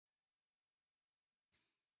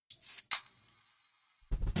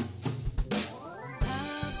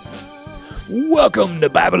Welcome to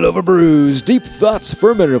Bible Over Brews, deep thoughts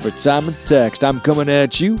fermented over time and text. I'm coming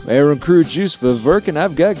at you, Aaron Crew Juice for Verk, and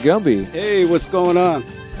I've got Gumby. Hey, what's going on?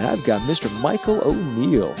 I've got Mr. Michael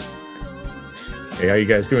O'Neill. Hey, how you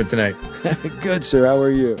guys doing tonight? Good, sir. How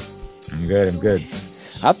are you? I'm good.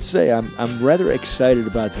 I have to say, I'm rather excited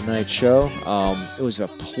about tonight's show. It was a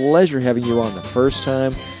pleasure having you on the first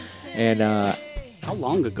time, and How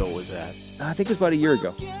long ago was that? I think it was about a year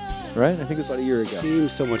ago, right? I think it was about a year ago.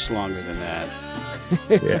 Seems so much longer than that.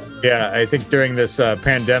 Yeah. I think during this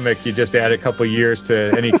pandemic, you just add a couple years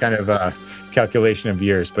to any kind of calculation of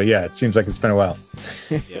years. But yeah, it seems like it's been a while.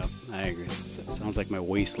 Yeah, I agree. Sounds like my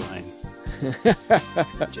waistline.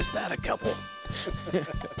 Just add a couple.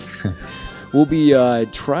 We'll be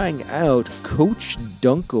trying out Coach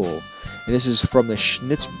Dunkel, and this is from the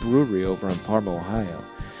Schnitz Brewery over in Parma, Ohio.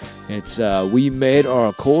 It's we made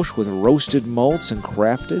our Kolsch with roasted malts and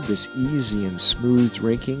crafted this easy and smooth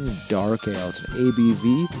drinking dark ale. It's an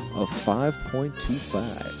ABV of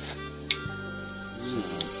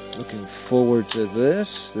 5.25. Looking forward to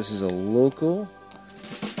this. This is a local,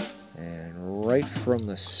 and right from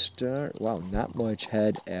the start, wow, not much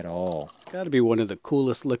head at all. It's got to be one of the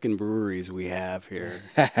coolest looking breweries we have here.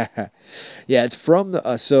 Yeah, it's from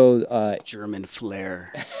the German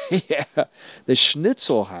flair. yeah, the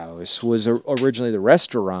Schnitzel House was originally the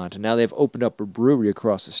restaurant, and now they've opened up a brewery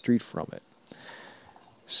across the street from it.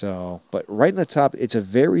 So, but right in the top, it's a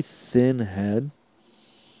very thin head.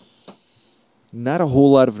 Not a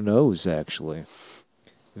whole lot of nose, actually.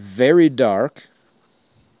 Very dark.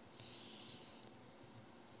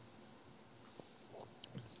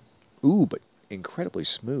 Ooh, but incredibly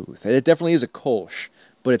smooth. It definitely is a Kolsch,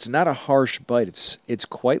 but it's not a harsh bite. It's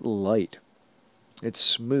quite light. It's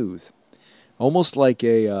smooth, almost like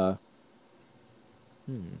a.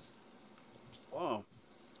 Whoa.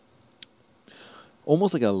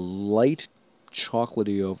 Almost like a light,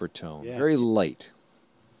 chocolatey overtone. Yeah. Very light.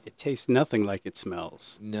 It tastes nothing like it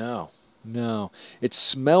smells. No. It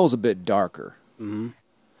smells a bit darker. Mm-hmm.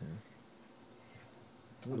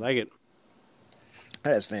 I like it.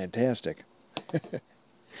 That is fantastic.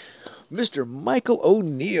 Mr. Michael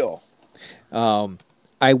O'Neill.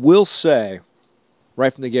 I will say,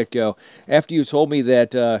 right from the get-go, after you told me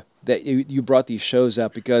that you brought these shows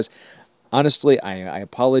up, because honestly, I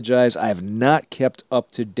apologize. I have not kept up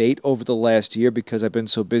to date over the last year because I've been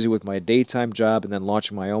so busy with my daytime job and then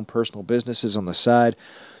launching my own personal businesses on the side.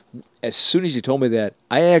 As soon as you told me that,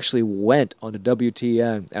 I actually went on to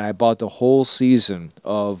WTN and I bought the whole season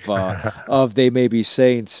of They May Be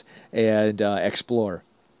Saints and Explore.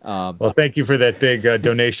 Well, thank you for that big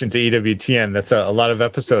donation to EWTN. That's a lot of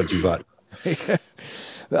episodes you bought.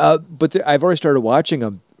 But I've already started watching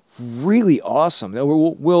them. Really awesome.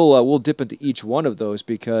 We'll dip into each one of those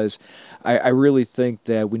because I really think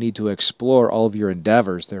that we need to explore all of your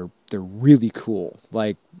endeavors. They're really cool.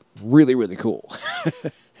 Like really, really cool.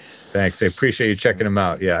 Thanks. I appreciate you checking them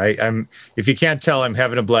out. Yeah, I'm. If you can't tell, I'm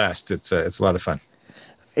having a blast. It's a lot of fun.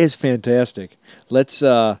 It's fantastic. Let's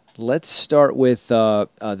start with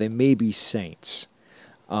They May Be Saints.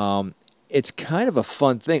 It's kind of a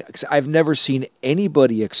fun thing because I've never seen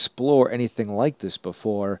anybody explore anything like this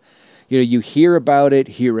before. You know, you hear about it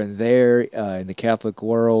here and there in the Catholic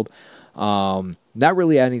world. Not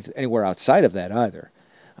really anywhere outside of that either.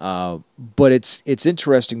 But it's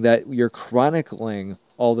interesting that you're chronicling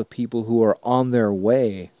all the people who are on their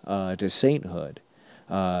way to sainthood.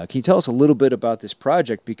 Can you tell us a little bit about this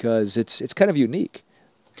project because it's kind of unique?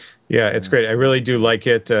 Yeah, it's great. I really do like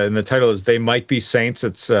it. And the title is "They Might Be Saints."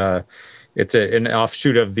 It's an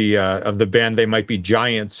offshoot of the band They Might Be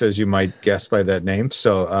Giants, as you might guess by that name.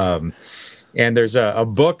 So, and there's a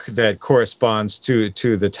book that corresponds to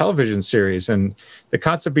the television series, and the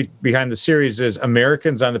concept behind the series is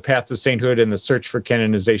Americans on the Path to Sainthood and the Search for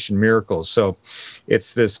Canonization Miracles. So,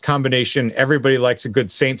 it's this combination. Everybody likes a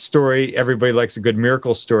good saint story. Everybody likes a good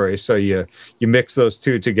miracle story. So you mix those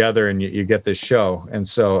two together, and you get this show. And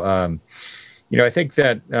so, I think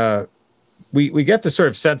that. We get the sort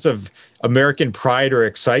of sense of American pride or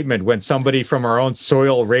excitement when somebody from our own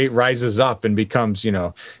soil rises up and becomes,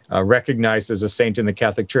 recognized as a saint in the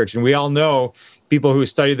Catholic Church. And we all know people who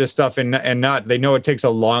study this stuff they know it takes a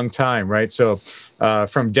long time, right? So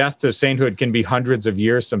from death to sainthood can be hundreds of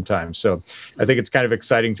years sometimes. So I think it's kind of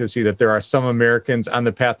exciting to see that there are some Americans on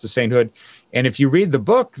the path to sainthood. And if you read the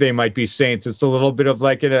book, They Might Be Saints, it's a little bit of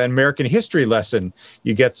like an American history lesson.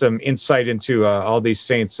 You get some insight into all these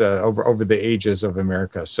saints over the ages of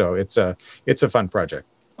America. So it's a fun project.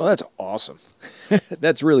 Oh, that's awesome.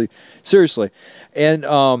 That's really, seriously. And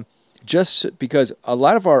just because a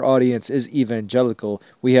lot of our audience is evangelical.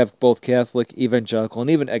 We have both Catholic, evangelical, and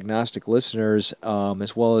even agnostic listeners,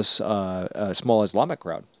 as well as a small Islamic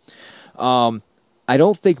crowd. I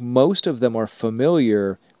don't think most of them are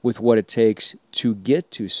familiar with what it takes to get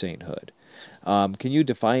to sainthood. Can you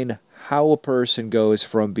define how a person goes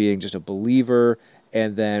from being just a believer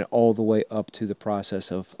and then all the way up to the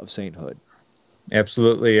process of sainthood?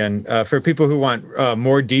 Absolutely. And for people who want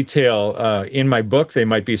more detail, in my book, They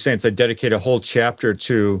Might Be Saints, I dedicate a whole chapter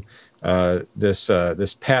to this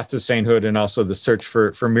path to sainthood and also the search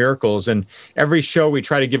for miracles. And every show we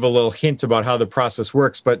try to give a little hint about how the process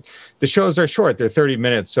works, but the shows are short. They're 30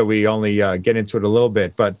 minutes, so we only get into it a little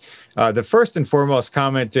bit. But the first and foremost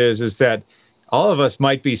comment is that all of us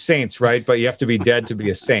might be saints, right? But you have to be dead to be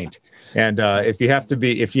a saint. And if you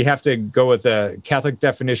have to go with a Catholic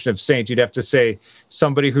definition of saint, you'd have to say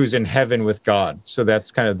somebody who's in heaven with God. So that's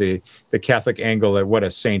kind of the Catholic angle at what a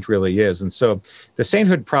saint really is. And so the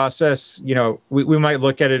sainthood process, we might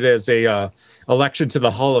look at it as a election to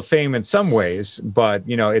the Hall of Fame in some ways, but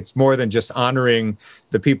it's more than just honoring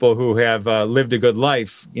the people who have lived a good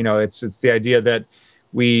life. It's the idea that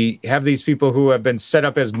we have these people who have been set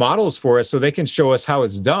up as models for us so they can show us how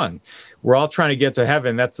it's done. We're all trying to get to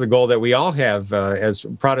heaven. That's the goal that we all have as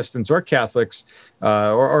Protestants or Catholics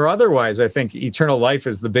or otherwise. I think eternal life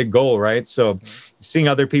is the big goal, right? So seeing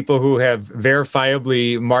other people who have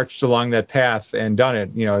verifiably marched along that path and done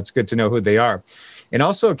it, it's good to know who they are. And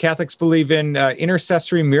also Catholics believe in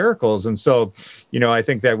intercessory miracles. And so, I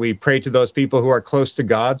think that we pray to those people who are close to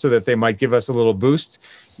God so that they might give us a little boost.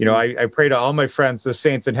 I pray to all my friends, the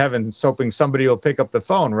saints in heaven, hoping somebody will pick up the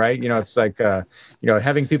phone, right? It's like,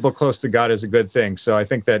 having people close to God is a good thing. So I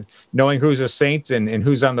think that knowing who's a saint and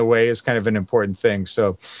who's on the way is kind of an important thing.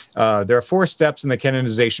 So there are 4 steps in the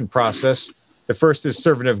canonization process. The first is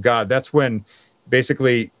servant of God. That's when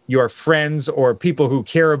basically your friends or people who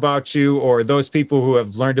care about you or those people who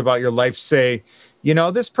have learned about your life say,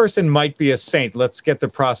 this person might be a saint. Let's get the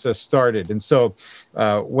process started. And so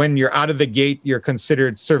when you're out of the gate, you're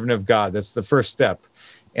considered servant of God. That's the first step.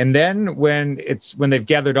 And then when they've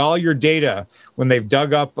gathered all your data, when they've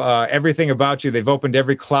dug up everything about you, they've opened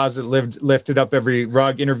every closet, lifted up every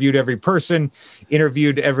rug, interviewed every person,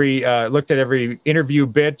 looked at every interview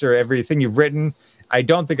bit or everything you've written. I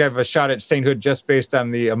don't think I have a shot at sainthood just based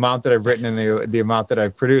on the amount that I've written and the amount that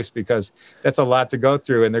I've produced, because that's a lot to go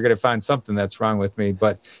through and they're going to find something that's wrong with me.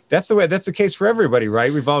 But that's the case for everybody,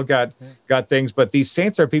 right? We've all got things, but these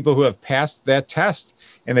saints are people who have passed that test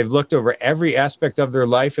and they've looked over every aspect of their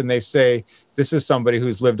life and they say, this is somebody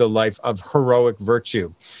who's lived a life of heroic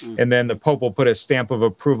virtue. And then the Pope will put a stamp of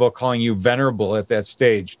approval calling you venerable at that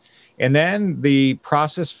stage. And then the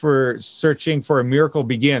process for searching for a miracle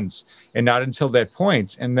begins, and not until that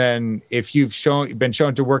point. And then if you've been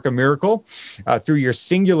shown to work a miracle through your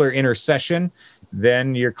singular intercession,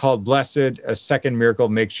 then you're called blessed. A second miracle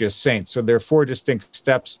makes you a saint. So there are 4 distinct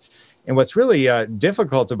steps. And what's really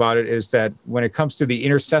difficult about it is that when it comes to the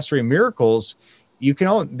intercessory miracles, you can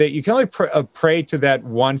only pray to that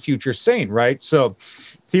one future saint, right? So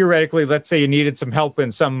theoretically, let's say you needed some help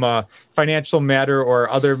in some financial matter or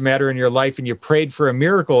other matter in your life, and you prayed for a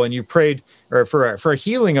miracle, and you prayed or for a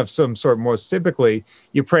healing of some sort. Most typically,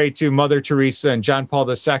 you pray to Mother Teresa and John Paul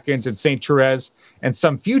II and Saint Therese and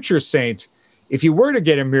some future saint. If you were to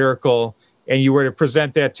get a miracle and you were to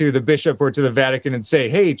present that to the bishop or to the Vatican and say,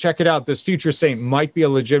 "Hey, check it out, this future saint might be a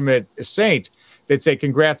legitimate saint," they'd say,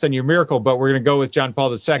 "Congrats on your miracle, but we're going to go with John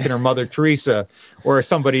Paul II or Mother Teresa or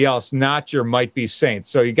somebody else, not your might be saint."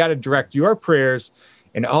 So you got to direct your prayers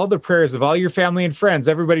and all the prayers of all your family and friends,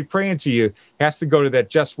 everybody praying to you, has to go to that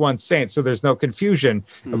just one saint. So there's no confusion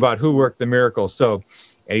about who worked the miracle. So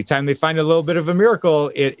anytime they find a little bit of a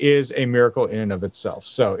miracle, it is a miracle in and of itself.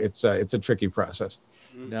 So it's a tricky process.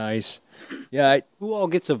 Nice. Yeah. Who all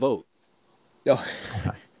gets a vote? Oh.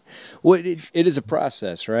 Well, it is a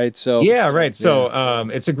process, right? So yeah, right. So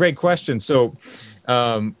it's a great question. So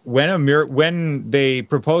when they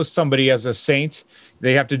propose somebody as a saint,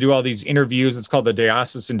 they have to do all these interviews. It's called the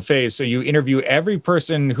diocesan phase. So you interview every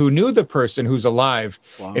person who knew the person who's alive.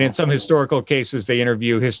 Wow. And in some historical cases, they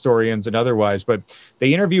interview historians and otherwise, but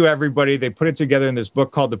they interview everybody. They put it together in this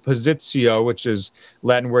book called the Positio, which is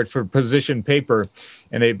Latin word for position paper.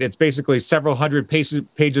 And it's basically several hundred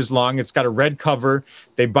pages long. It's got a red cover.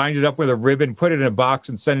 They bind it up with a ribbon, put it in a box,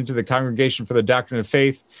 and send it to the Congregation for the Doctrine of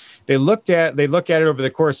Faith. They look at it over the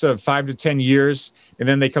course of 5 to 10 years, and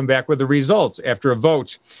then they come back with the results after a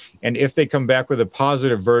vote. And if they come back with a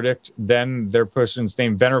positive verdict, then their person's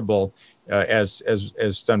named venerable, as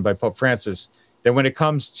done by Pope Francis. Then when it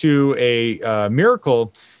comes to a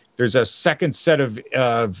miracle, there's a second set of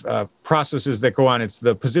processes that go on. It's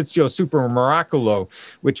the positio super miraculo,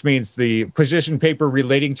 which means the position paper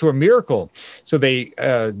relating to a miracle. So they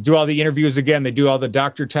do all the interviews again. They do all the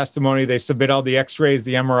doctor testimony. They submit all the x-rays,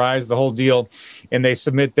 the MRIs, the whole deal. And they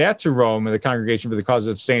submit that to Rome and the Congregation for the Cause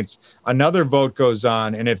of Saints. Another vote goes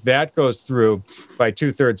on. And if that goes through by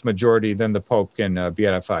 2/3 majority, then the Pope can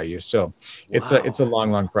beatify you. So it's a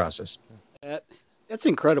long, long process. That's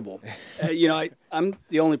incredible. I'm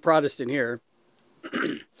the only Protestant here,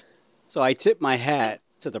 so I tip my hat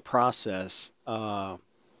to the process.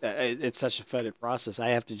 It's such a fetid process. I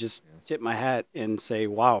have to just tip my hat and say,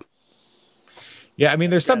 wow. Yeah, I mean,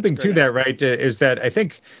 there's something to that, right? Is that I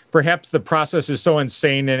think perhaps the process is so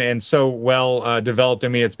insane and so well developed. I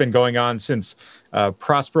mean, it's been going on since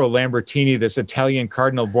Prospero Lambertini, this Italian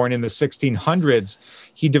cardinal born in the 1600s.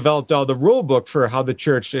 He developed all the rule book for how the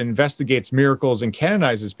church investigates miracles and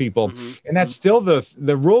canonizes people. Mm-hmm. And that's still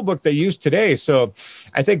the rule book they use today. So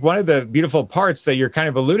I think one of the beautiful parts that you're kind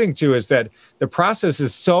of alluding to is that the process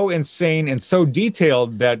is so insane and so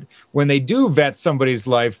detailed that when they do vet somebody's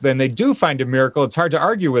life, then they do find a miracle. It's hard to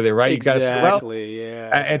argue with it, right? Exactly, you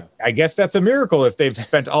got to say, well, I guess that's a miracle if they've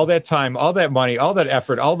spent all that time, all that money, all that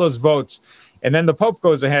effort, all those votes. And then the Pope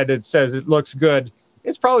goes ahead and says it looks good.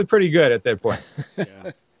 It's probably pretty good at that point.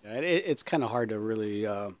 It's kind of hard to really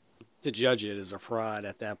to judge it as a fraud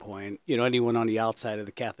at that point. Anyone on the outside of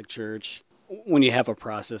the Catholic Church, when you have a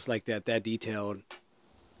process like that detailed.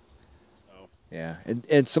 So. Yeah,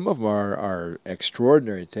 and some of them are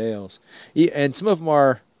extraordinary tales, and some of them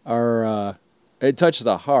are it touches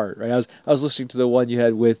the heart. Right, I was listening to the one you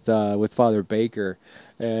had with Father Baker,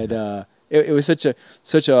 and. It was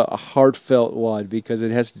such a heartfelt one because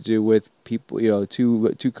it has to do with people,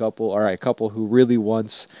 two couple or a couple who really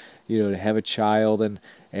wants, to have a child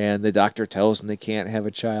and the doctor tells them they can't have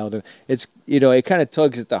a child, and it's it kind of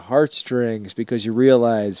tugs at the heartstrings because you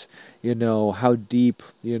realize how deep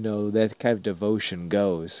that kind of devotion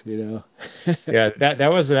goes. Yeah, that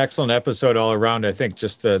was an excellent episode all around. I think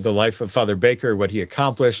just the life of Father Baker, what he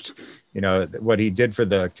accomplished. What he did for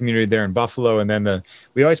the community there in Buffalo. And then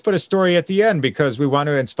we always put a story at the end because we want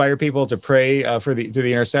to inspire people to pray to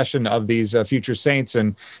the intercession of these future saints.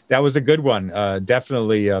 And that was a good one.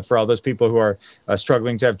 Definitely for all those people who are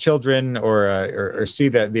struggling to have children or see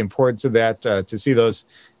that the importance of that, to see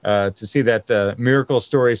that miracle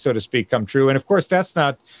story, so to speak, come true. And of course, that's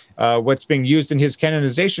not what's being used in his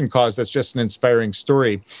canonization cause. That's just an inspiring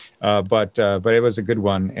story. But it was a good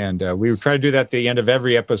one. And we try to do that at the end of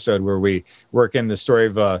every episode where we work in the story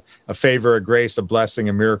of a favor, a grace, a blessing,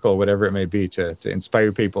 a miracle, whatever it may be, to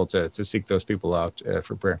inspire people to seek those people out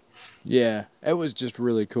for prayer. Yeah, it was just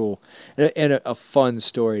really cool and a fun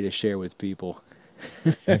story to share with people.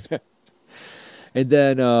 And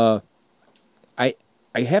then I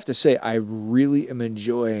have to say I really am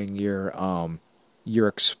enjoying your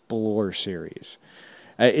Explore series.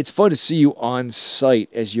 It's fun to see you on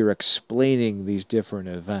site as you're explaining these different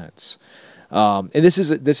events. And this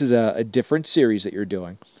is a different series that you're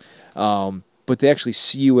doing, but they actually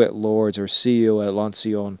see you at Lourdes or see you at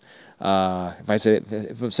Lancion. If I'm saying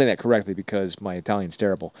that correctly, because my Italian's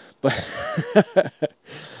terrible, but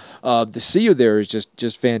to see you there is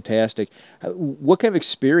just fantastic. What kind of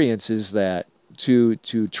experience is that to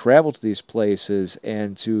travel to these places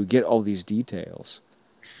and to get all these details?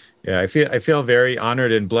 Yeah, I feel very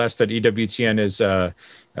honored and blessed that EWTN is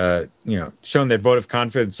shown that vote of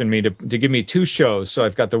confidence in me to give me two shows. So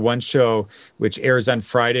I've got the one show which airs on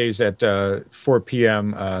Fridays at 4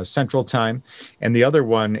 p.m. Central Time, and the other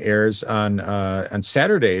one airs on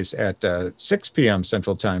Saturdays at 6 p.m.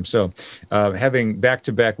 Central Time. So having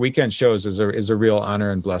back-to-back weekend shows is a real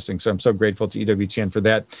honor and blessing. So I'm so grateful to EWTN for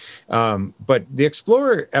that. But the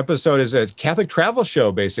Explorer episode is a Catholic travel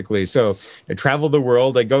show, basically. So I travel the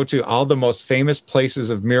world. I go to all the most famous places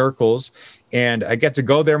of miracles, and I get to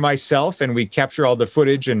go there myself, and we capture all the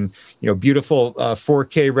footage and, beautiful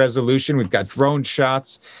 4K resolution. We've got drone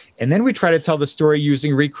shots, and then we try to tell the story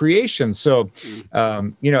using recreation. So,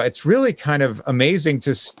 it's really kind of amazing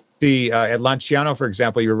to see at Lanciano, for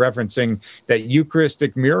example, you're referencing that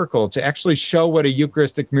Eucharistic miracle, to actually show what a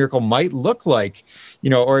Eucharistic miracle might look like,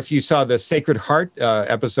 or if you saw the Sacred Heart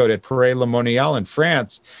episode at Paray-le-Monial in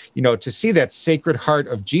France, to see that Sacred Heart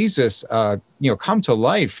of Jesus, come to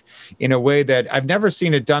life in a way that I've never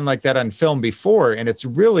seen it done like that on film before. And it's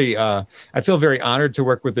really, I feel very honored to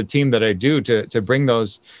work with the team that I do to bring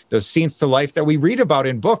those scenes to life that we read about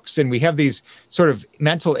in books. And we have these sort of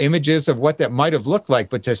mental images of what that might have looked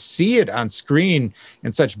like, but to see it on screen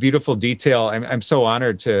in such beautiful detail, I'm so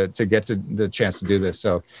honored to get to the chance to do this.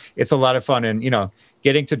 So it's a lot of fun. And,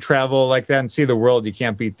 getting to travel like that and see the world, you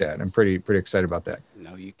can't beat that. I'm pretty excited about that.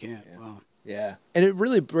 No, you can't. Wow. Yeah, and it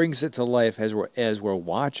really brings it to life as we're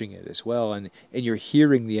watching it as well, and you're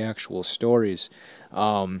hearing the actual stories,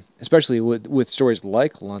 especially with stories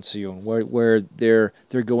like Lancion, where they're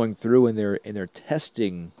going through and they're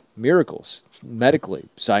testing miracles medically,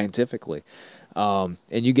 scientifically, and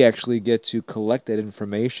you actually get to collect that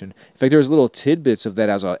information. In fact, there was little tidbits of that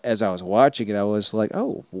as I was watching it. I was like,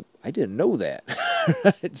 oh, well, I didn't know that.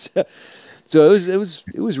 So it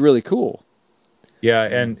was really cool. Yeah,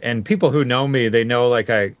 and people who know me, they know like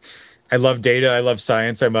I love data, I love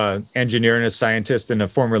science. I'm an engineer and a scientist in a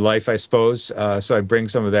former life, I suppose. So I bring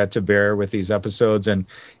some of that to bear with these episodes, and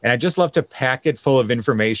I just love to pack it full of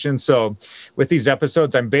information. So with these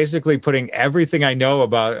episodes, I'm basically putting everything I know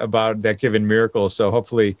about that given miracle. So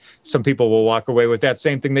hopefully some people will walk away with that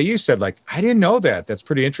same thing that you said, like, I didn't know that. That's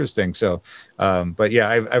pretty interesting. So, but yeah,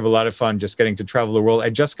 I have a lot of fun just getting to travel the world.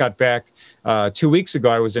 I just got back 2 weeks ago.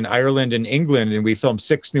 I was in Ireland and England, and we filmed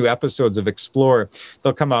 6 new episodes of Explore.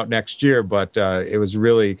 They'll come out next year, but it was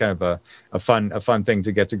really kind of a fun thing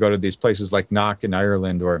to get to go to these places like Knock in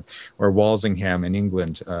Ireland or Walsingham in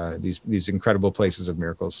England. These incredible places of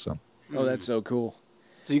miracles. So. Oh, that's so cool.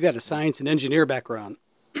 So you got a science and engineer background.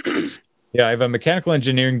 Yeah, I have a mechanical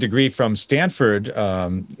engineering degree from Stanford.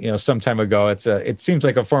 Some time ago. It seems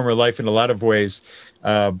like a former life in a lot of ways,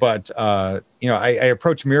 but I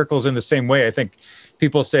approach miracles in the same way. I think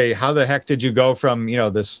people say, "How the heck did you go from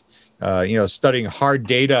this, studying hard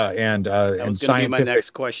data and That was going to be my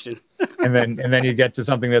next question." and then you get to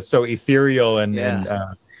something that's so ethereal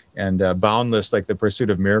and boundless, like the pursuit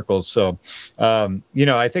of miracles. So,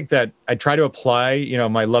 I think that I try to apply,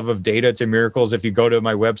 my love of data to miracles. If you go to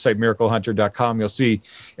my website, miraclehunter.com, you'll see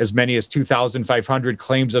as many as 2,500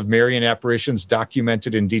 claims of Marian apparitions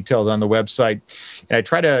documented and detailed on the website. And I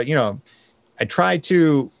try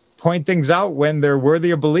to point things out when they're worthy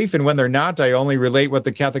of belief, and when they're not, I only relate what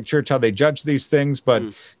the Catholic Church, how they judge these things. But,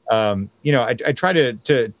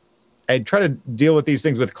 I try to deal with these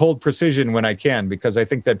things with cold precision when I can, because I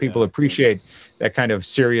think that people appreciate that kind of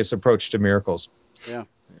serious approach to miracles. Yeah,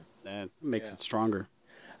 that makes it stronger.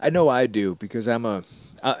 I know I do, because I'm a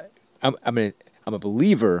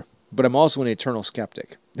believer, but I'm also an eternal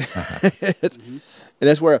skeptic. And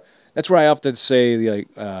that's where I often say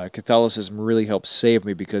Catholicism really helped save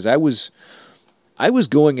me, because I was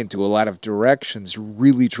going into a lot of directions,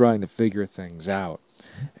 really trying to figure things out,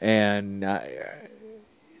 and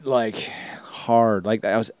hard. Like,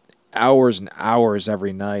 I was hours and hours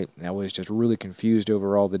every night. And I was just really confused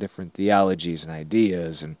over all the different theologies and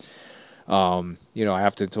ideas. And I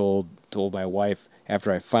often told my wife,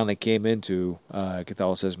 after I finally came into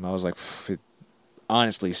Catholicism, I was like, it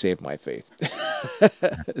honestly saved my faith.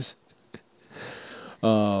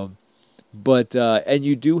 But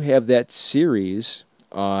you do have that series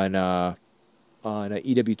on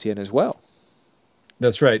EWTN as well.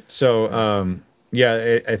 That's right. So.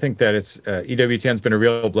 I think that it's EWTN's been a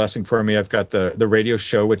real blessing for me. I've got the radio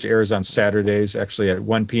show, which airs on Saturdays, actually at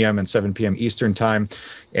 1 p.m. and 7 p.m. Eastern time.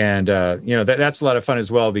 And, that's a lot of fun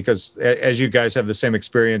as well, because as you guys have the same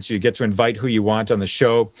experience, you get to invite who you want on the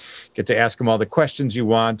show, get to ask them all the questions you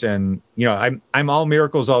want. And, I'm all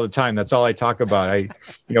miracles all the time. That's all I talk about.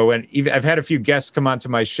 I've had a few guests come onto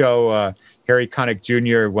my show. Harry Connick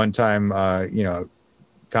Jr. one time,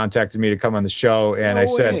 contacted me to come on the show. And I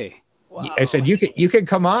said, wow. I said, you can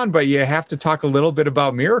come on, but you have to talk a little bit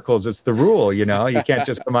about miracles. It's the rule, you can't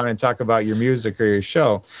just come on and talk about your music or your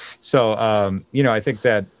show. So, I think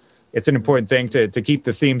that it's an important thing to keep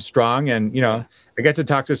the theme strong. And, I get to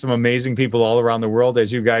talk to some amazing people all around the world,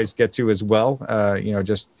 as you guys get to as well.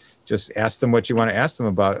 Just ask them what you want to ask them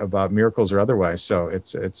about miracles or otherwise. So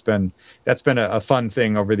that's been a fun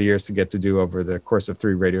thing over the years to get to do over the course of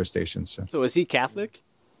 3 radio stations. So is he Catholic?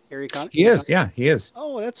 Harry Connick? He is, yeah, he is.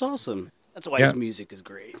 Oh, that's awesome. That's why his music is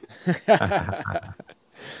great.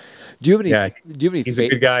 Do you have any? He's a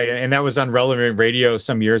good guy, and that was on Relevant Radio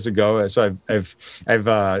some years ago. So I've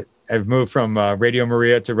moved from Radio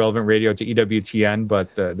Maria to Relevant Radio to EWTN,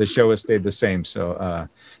 but the show has stayed the same. So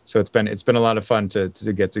it's been a lot of fun to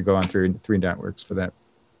get to go on through 3 networks for that.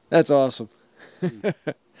 That's awesome. Do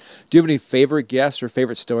you have any favorite guests or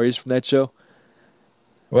favorite stories from that show?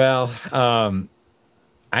 Well,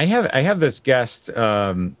 I have this guest.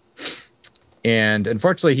 and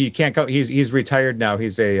unfortunately he can't go. He's retired now.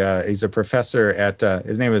 He's a professor at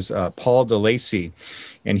his name is Paul DeLacy,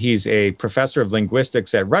 and he's a professor of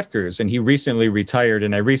linguistics at Rutgers, and he recently retired,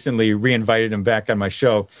 and I recently re-invited him back on my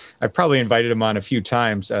show. I've probably invited him on a few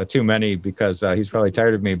times, too many, because he's probably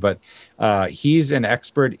tired of me, but he's an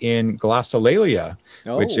expert in glossolalia,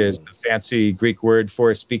 which is the fancy Greek word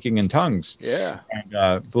for speaking in tongues. Yeah.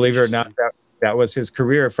 And believe it or not, that was his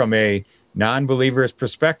career from a non-believer's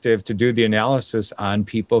perspective, to do the analysis on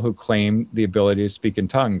people who claim the ability to speak in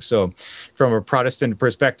tongues. So from a Protestant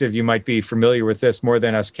perspective, you might be familiar with this more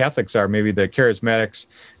than us Catholics are. Maybe the charismatics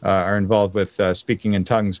are involved with speaking in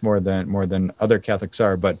tongues more than other Catholics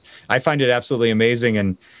are. But I find it absolutely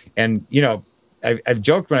amazing. And you know, I've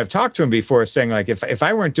joked when I've talked to him before, saying like, if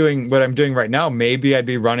I weren't doing what I'm doing right now, maybe I'd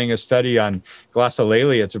be running a study on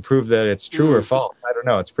glossolalia to prove that it's true or false. I don't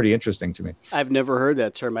know. It's pretty interesting to me. I've never heard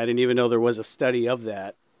that term. I didn't even know there was a study of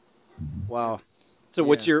that. Wow. So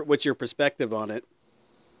what's your perspective on it?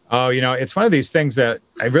 Oh, you know, it's one of these things that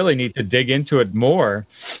I really need to dig into it more.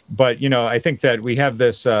 But, you know, I think that we have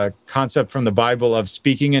this concept from the Bible of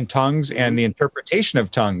speaking in tongues and the interpretation of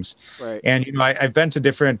tongues. Right. And, you know, I've been to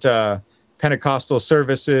different Pentecostal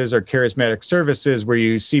services or charismatic services where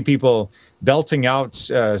you see people belting out,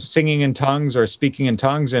 singing in tongues or speaking in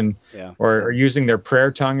tongues, and or using their prayer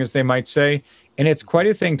tongue, as they might say. And it's quite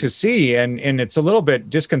a thing to see, and it's a little bit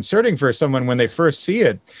disconcerting for someone when they first see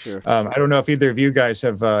it. Sure. I don't know if either of you guys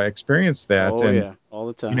have experienced that. Oh, and, yeah, all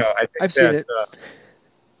the time. You know, I've seen it.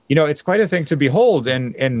 You know, it's quite a thing to behold,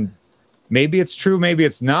 and maybe it's true, maybe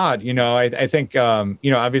it's not. You know, I think,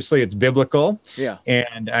 you know, obviously it's biblical. Yeah.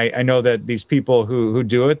 And I know that these people who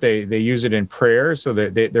do it, they use it in prayer, so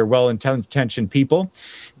they're well-intentioned people.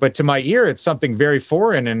 But to my ear, it's something very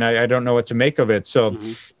foreign, and I don't know what to make of it. So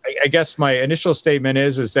I guess my initial statement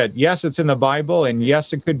is that, yes, it's in the Bible, and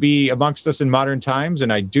yes, it could be amongst us in modern times.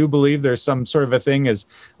 And I do believe there's some sort of a thing as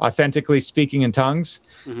authentically speaking in tongues.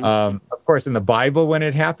 Of course, in the Bible, when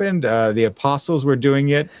it happened, the apostles were doing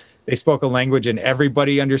it. They spoke a language and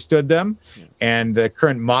everybody understood them. And the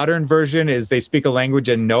current modern version is they speak a language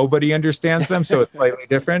and nobody understands them. So it's slightly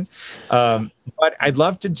different. But I'd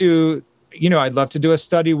love to do, you know, I'd love to do a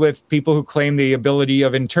study with people who claim the ability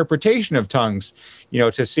of interpretation of tongues, you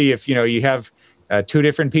know, to see if, you know, you have two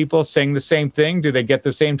different people saying the same thing. Do they get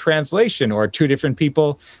the same translation? Or two different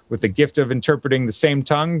people with the gift of interpreting the same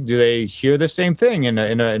tongue, do they hear the same thing in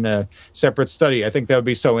a separate study? I think that would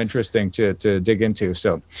be so interesting to dig into.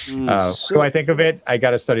 So what do I think of it? I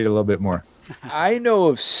got to study it a little bit more. I know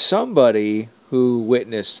of somebody who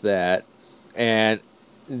witnessed that, and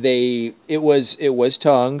it was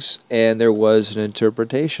tongues, and there was an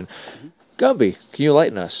interpretation. Gumby, can you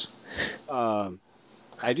enlighten us?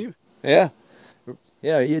 I do. Yeah.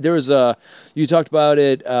 Yeah, there was you talked about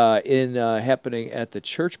it in happening at the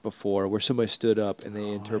church before, where somebody stood up and they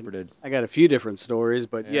interpreted. I got a few different stories,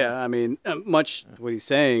 but yeah, I mean, much what he's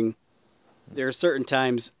saying, there are certain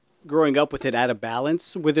times growing up with it out of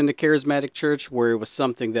balance within the charismatic church where it was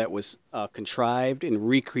something that was contrived and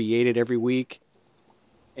recreated every week,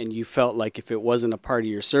 and you felt like if it wasn't a part of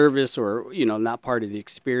your service or, you know, not part of the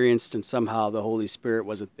experience, then somehow the Holy Spirit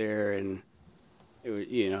wasn't there, and it,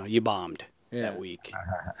 you know, you bombed that week.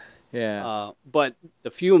 But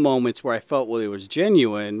the few moments where I felt, well, it was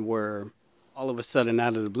genuine, were all of a sudden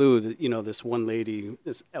out of the blue, you know, this one lady,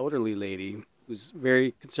 this elderly lady who's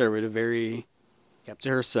very conservative, very kept to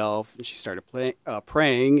herself, and she started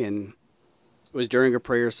praying, and it was during a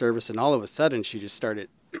prayer service, and all of a sudden she just started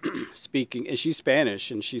speaking, and she's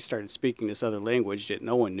Spanish, and she started speaking this other language that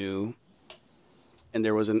no one knew, and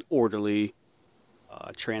there was an orderly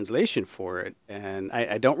translation for it, and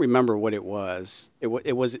I don't remember what it was. It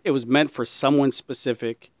was meant for someone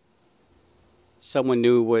specific. Someone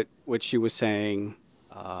knew what she was saying,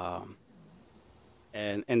 and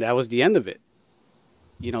that was the end of it.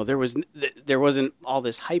 You know, there wasn't all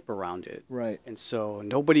this hype around it, Right. and so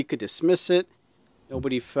nobody could dismiss it.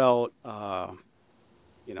 Nobody felt,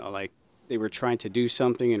 you know, like they were trying to do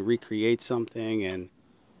something and recreate something, and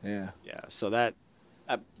so that.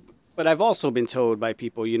 But I've also been told by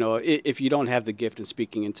people, you know, if you don't have the gift of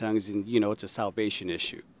speaking in tongues, and, you know, it's a salvation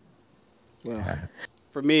issue. Well,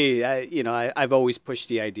 For me, I've always pushed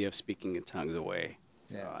the idea of speaking in tongues away.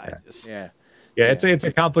 So It's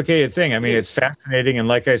a complicated thing. I mean, it's fascinating. And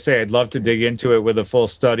like I say, I'd love to dig into it with a full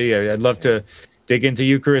study. I'd love to dig into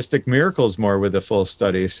Eucharistic miracles more with a full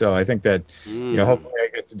study. So I think that, you know, hopefully I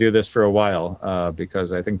get to do this for a while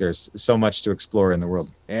because I think there's so much to explore in the world.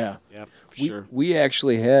 Yeah, for sure. We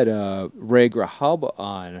actually had Ray Grahaba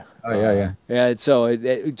on. Yeah. And so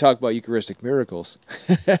we talked about Eucharistic miracles.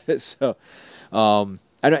 So,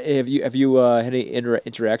 I don't, have you had any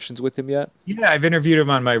interactions with him yet? Yeah, I've interviewed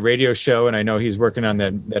him on my radio show, and I know he's working on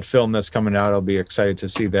that film that's coming out. I'll be excited to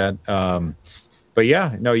see that. But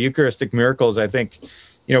yeah, no, Eucharistic miracles. I think,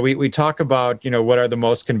 we talk about, what are the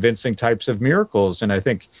most convincing types of miracles, and I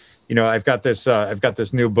think, I've got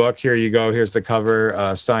this new book. Here you go. Here's the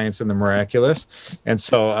cover, Science and the Miraculous. And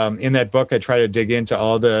so in that book, I try to dig into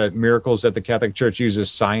all the miracles that the Catholic Church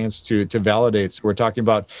uses science to validate. So we're talking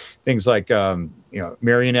about things like,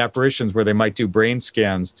 Marian apparitions, where they might do brain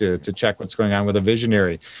scans to check what's going on with a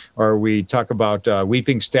visionary. Or we talk about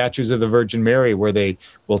weeping statues of the Virgin Mary, where they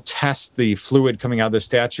will test the fluid coming out of the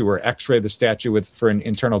statue, or x-ray the statue for an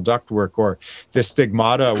internal ductwork. Or the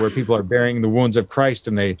stigmata, where people are bearing the wounds of Christ,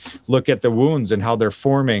 and they look at the wounds and how they're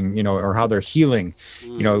forming, or how they're healing.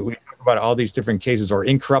 We talk about all these different cases. Or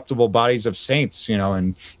incorruptible bodies of saints,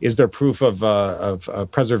 and is there proof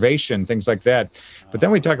of preservation, things like that. But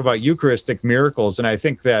then we talk about Eucharistic miracles, and I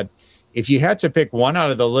think that if you had to pick one out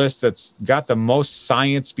of the list that's got the most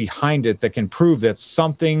science behind it, that can prove that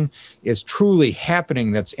something is truly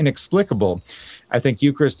happening that's inexplicable, I think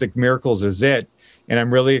Eucharistic miracles is it. And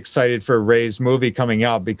I'm really excited for Ray's movie coming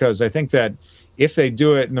out, because I think that if they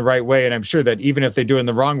do it in the right way, and I'm sure that even if they do it in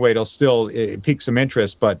the wrong way, it'll still pique some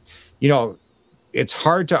interest. But, it's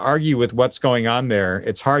hard to argue with what's going on there.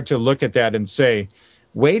 It's hard to look at that and say,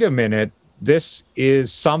 wait a minute, this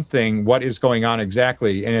is something, what is going on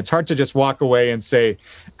exactly? And it's hard to just walk away and say,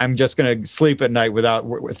 I'm just going to sleep at night without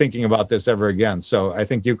thinking about this ever again. So I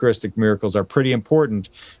think Eucharistic miracles are pretty important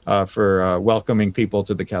for welcoming people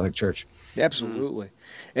to the Catholic Church. Absolutely.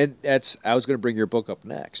 And I was going to bring your book up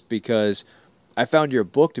next, because I found your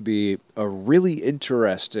book to be a really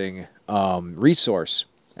interesting resource.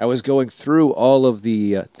 I was going through all of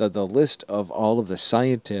the list of all of the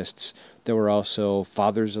scientists that were also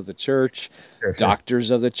fathers of the church, sure.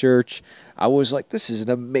 Doctors of the church. I was like, this is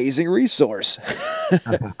an amazing resource.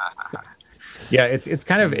 Yeah, it's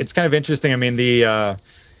kind of interesting. I mean, the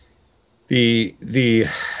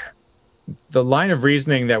line of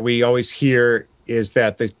reasoning that we always hear is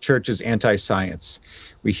that the church is anti-science.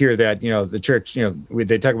 We hear that, the church,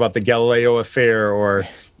 they talk about the Galileo affair, or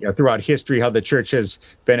throughout history, how the church has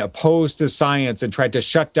been opposed to science and tried to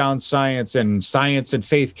shut down science, and science and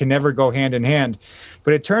faith can never go hand in hand.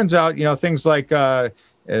 But it turns out, things like the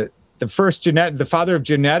father of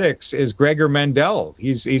genetics is Gregor Mendel.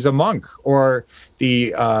 He's a monk. Or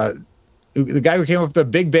the guy who came up with the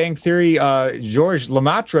Big Bang Theory, Georges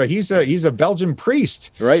Lemaitre, he's a Belgian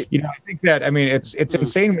priest. Right. I think that, it's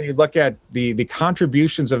insane when you look at the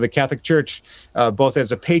contributions of the Catholic Church, both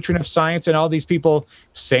as a patron of science, and all these people,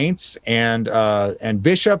 saints and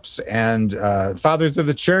bishops and fathers of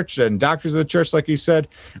the church and doctors of the church, like you said.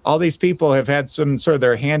 All these people have had some sort of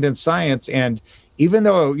their hand in science. And even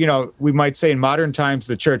though, we might say in modern times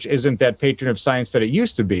the church isn't that patron of science that it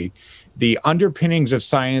used to be, the underpinnings of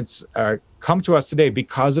science come to us today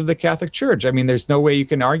because of the Catholic Church. There's no way you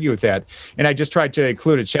can argue with that. And I just tried to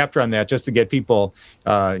include a chapter on that, just to get people,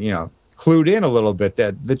 clued in a little bit,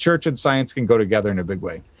 that the church and science can go together in a big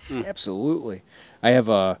way. Absolutely. I have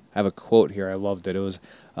a quote here. I loved it. It was,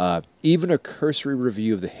 even a cursory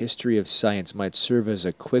review of the history of science might serve as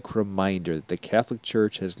a quick reminder that the Catholic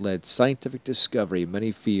Church has led scientific discovery in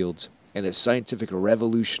many fields, and that scientific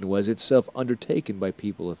revolution was itself undertaken by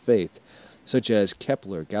people of faith, such as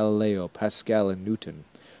Kepler, Galileo, Pascal, and Newton.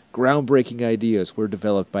 Groundbreaking ideas were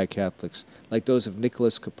developed by Catholics, like those of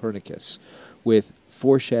Nicholas Copernicus, with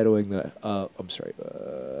foreshadowing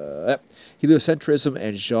heliocentrism,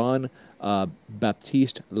 and Jean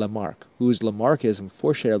Baptiste Lamarck, whose Lamarckism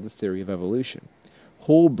foreshadowed the theory of evolution.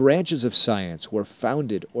 Whole branches of science were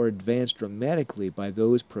founded or advanced dramatically by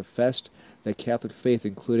those professed the Catholic faith,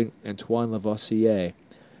 including Antoine Lavoisier,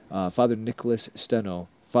 Father Nicolas Steno,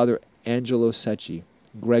 Father Angelo Secchi,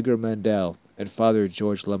 Gregor Mendel, and Father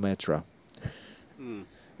Georges Lemaitre. And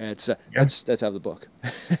that's out of the book.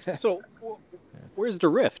 So, where's the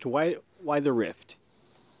rift? Why the rift?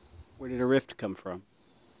 Where did the rift come from?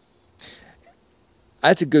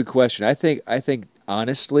 That's a good question. I think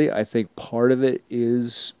honestly, part of it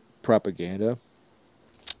is propaganda.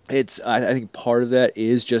 I think part of that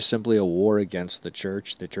is just simply a war against the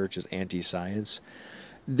church. The church is anti-science.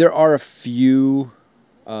 There are a few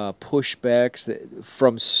pushbacks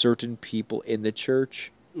from certain people in the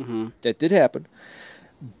church that did happen,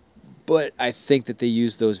 but I think that they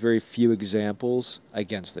use those very few examples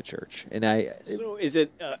against the church. So is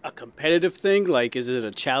it a competitive thing? Like, is it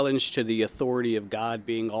a challenge to the authority of God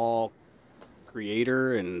being all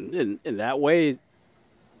creator, and in that way?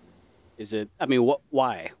 Is it?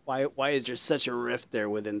 Why? Why is there such a rift there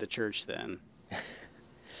within the church then?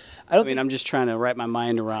 I don't I mean, think I'm just trying to wrap my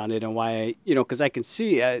mind around it and why, because I can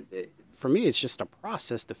see, for me, it's just a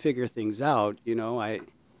process to figure things out.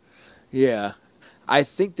 Yeah, I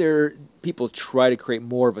think people try to create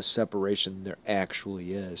more of a separation than there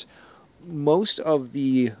actually is. Most of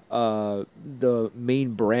the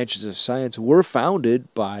main branches of science were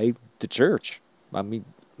founded by the church. I mean,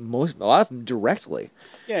 a lot of them directly.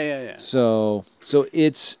 Yeah. So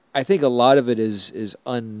it's I think a lot of it is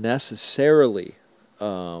unnecessarily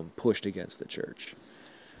pushed against the church.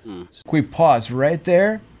 We pause right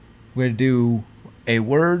there. We're going to do a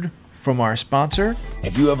word from our sponsor.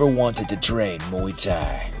 Have you ever wanted to train Muay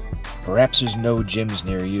Thai? Perhaps there's no gyms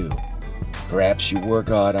near you. Perhaps you work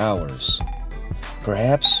odd hours.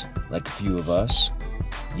 Perhaps, like a few of us,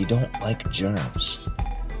 you don't like germs.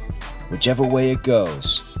 Whichever way it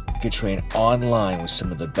goes, you can train online with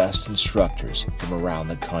some of the best instructors from around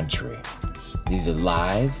the country, either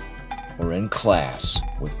live or in class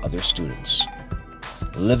with other students.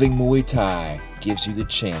 Living Muay Thai gives you the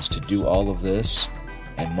chance to do all of this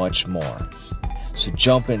and much more. So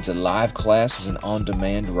jump into live classes and on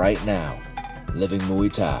demand right now.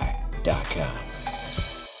 LivingMuayThai.com.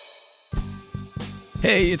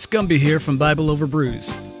 Hey, it's Gumby here from Bible Over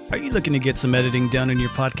Brews. Are you looking to get some editing done in your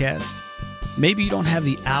podcast? Maybe you don't have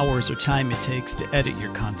the hours or time it takes to edit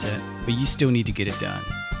your content, but you still need to get it done.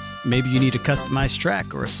 Maybe you need a customized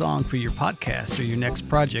track or a song for your podcast or your next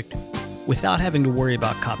project without having to worry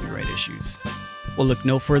about copyright issues. Well, look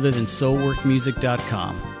no further than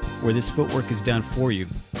soulworkmusic.com, where this footwork is done for you.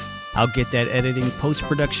 I'll get that editing,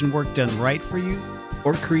 post-production work done right for you,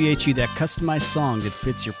 or create you that customized song that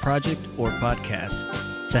fits your project or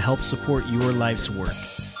podcast to help support your life's work.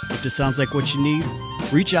 If this sounds like what you need,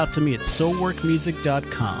 reach out to me at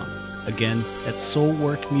soulworkmusic.com. Again, that's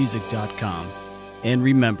soulworkmusic.com. And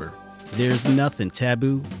remember, there's nothing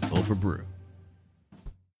taboo over brew.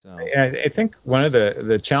 I think one of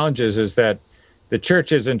the challenges is that the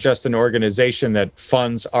church isn't just an organization that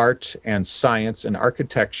funds art and science and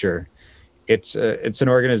architecture. It's an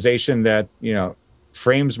organization that,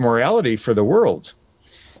 frames morality for the world.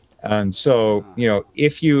 And so,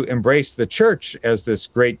 if you embrace the church as this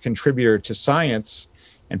great contributor to science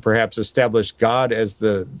and perhaps establish God as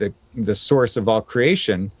the source of all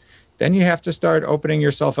creation, then you have to start opening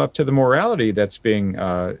yourself up to the morality that's being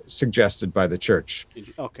suggested by the church.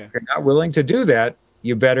 Okay. If you're not willing to do that,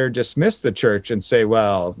 you better dismiss the church and say,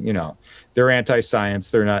 well, they're anti-science.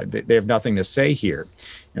 They have nothing to say here.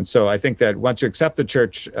 And so I think that once you accept the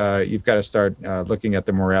church, you've got to start looking at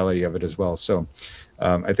the morality of it as well. So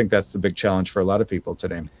I think that's the big challenge for a lot of people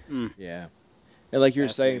today. Yeah. And like you're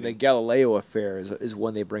saying, the Galileo affair is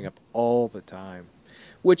one they bring up all the time,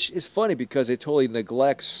 which is funny because it totally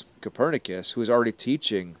neglects Copernicus, who was already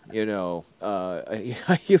teaching, a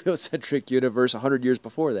heliocentric universe 100 years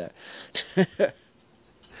before that.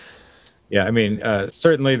 Yeah, I mean,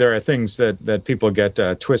 certainly there are things that people get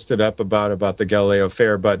twisted up about the Galileo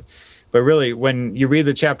affair, but really, when you read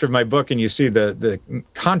the chapter of my book and you see the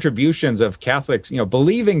contributions of Catholics,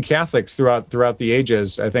 believing Catholics throughout the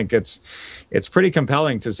ages, I think it's pretty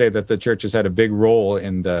compelling to say that the church has had a big role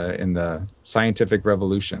in the scientific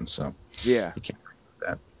revolution. So yeah, you can't argue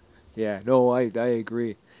that. Yeah, no, I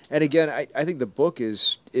agree. And again, I think the book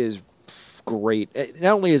is great.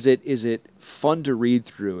 Not only is it fun to read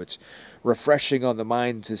through, it's refreshing on the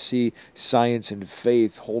mind to see science and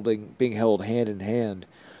faith being held hand in hand.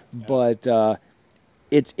 But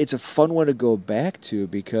it's a fun one to go back to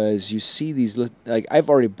because you see these, like, I've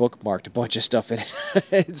already bookmarked a bunch of stuff in it.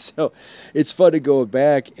 And so it's fun to go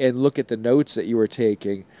back and look at the notes that you were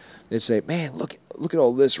taking and say, man, look at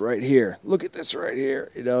all this right here. Look at this right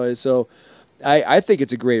here. And so I think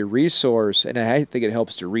it's a great resource, and I think it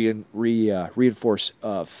helps to reinforce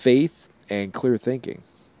faith and clear thinking.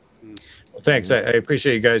 Well, thanks. I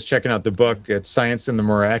appreciate you guys checking out the book. It's Science and the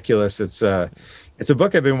Miraculous. It's a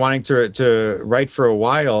book I've been wanting to write for a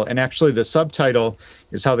while, and actually the subtitle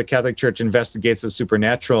is How the Catholic Church Investigates the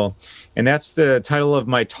Supernatural, and that's the title of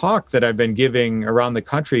my talk that I've been giving around the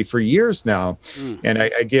country for years now. And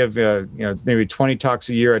I give maybe 20 talks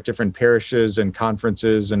a year at different parishes and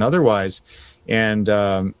conferences and otherwise, and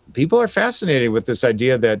people are fascinated with this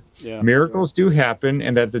idea that miracles do happen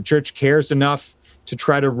and that the church cares enough to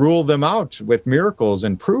try to rule them out with miracles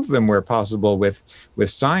and prove them where possible with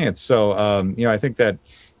science. So I think that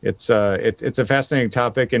it's a fascinating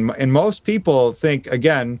topic, and most people think,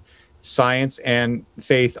 again, science and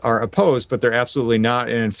faith are opposed, but they're absolutely not.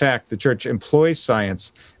 And in fact, the church employs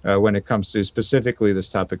science when it comes to specifically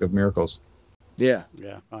this topic of miracles. Yeah,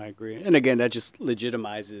 I agree. And again, that just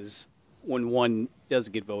legitimizes when one does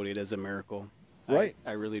get voted as a miracle. Right.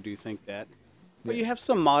 I really do think that. But you have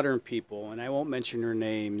some modern people, and I won't mention their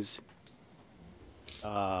names.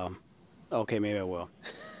 Okay, maybe I will.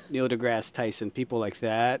 Neil deGrasse Tyson, people like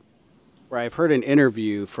that, where I've heard an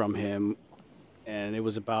interview from him, and it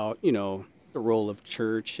was about, the role of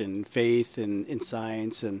church and faith and in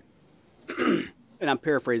science, and and I'm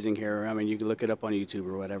paraphrasing here. I mean, you can look it up on YouTube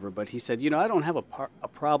or whatever. But he said, I don't have a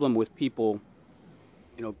problem with people,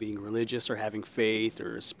 being religious or having faith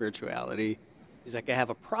or spirituality. He's like, I have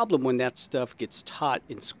a problem when that stuff gets taught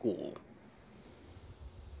in school.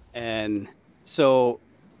 And so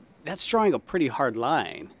that's drawing a pretty hard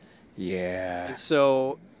line. Yeah. And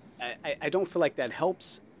so I don't feel like that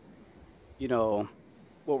helps,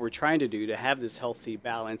 what we're trying to do to have this healthy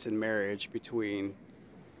balance in marriage between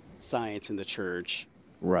science and the church.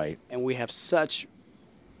 Right. And we have such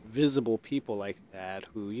visible people like that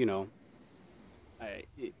who,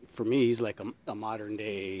 for me, he's like a modern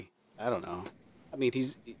day, I don't know. I mean,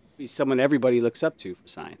 he's someone everybody looks up to for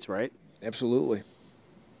science, right? Absolutely.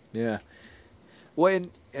 Yeah. Well,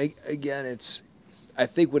 and again, I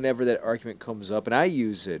think whenever that argument comes up, and I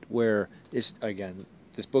use it, where this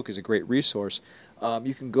book is a great resource.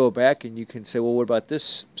 You can go back and you can say, well, what about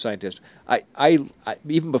this scientist? I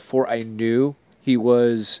even before I knew he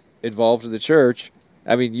was involved in the church,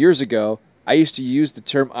 I mean, years ago, I used to use the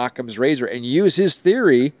term Occam's razor and use his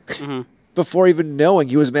theory before even knowing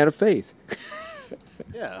he was a man of faith.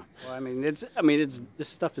 Yeah. Well, I mean, this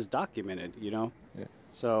stuff is documented, Yeah.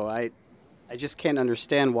 So I just can't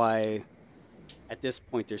understand why, at this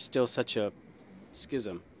point, there's still such a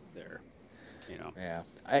schism there, Yeah.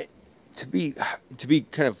 To be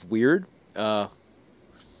kind of weird, I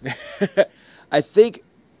think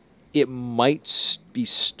it might be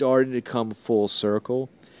starting to come full circle,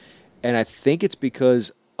 and I think it's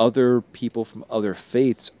because other people from other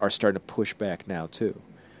faiths are starting to push back now too.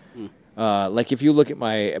 Like if you look at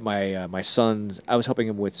my son's, I was helping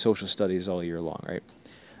him with social studies all year long, right?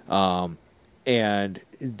 And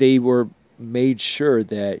they were made sure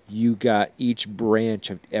that you got each branch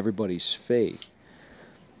of everybody's faith.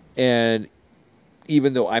 And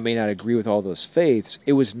even though I may not agree with all those faiths,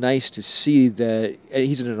 it was nice to see that, and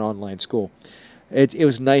he's in an online school, it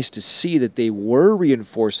was nice to see that they were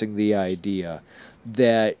reinforcing the idea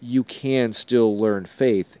that you can still learn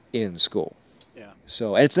faith in school. Yeah.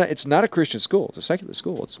 So, and it's not a Christian school; it's a secular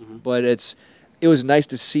school. But it was nice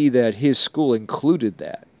to see that his school included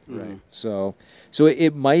that. Right. So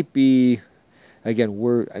it might be. Again,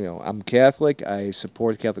 I'm Catholic. I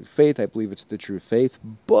support the Catholic faith. I believe it's the true faith.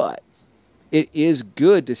 But it is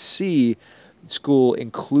good to see school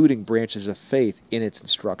including branches of faith in its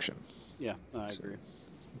instruction. Yeah, I agree.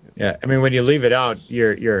 Yeah, I mean, when you leave it out,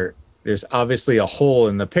 there's obviously a hole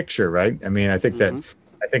in the picture, right? I mean, I think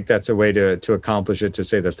that's a way to accomplish it, to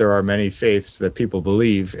say that there are many faiths that people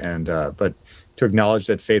believe, and but to acknowledge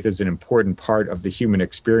that faith is an important part of the human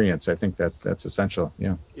experience. I think that's essential.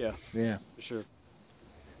 Yeah. Yeah. Yeah. For sure.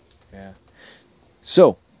 Yeah.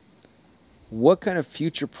 So, what kind of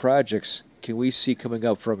future projects can we see coming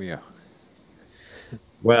up from you?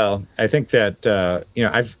 Well, I think that,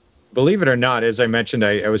 believe it or not, as I mentioned,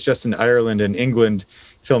 I was just in Ireland and England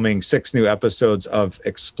filming 6 new episodes of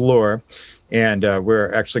Explore. And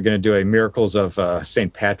we're actually going to do a Miracles of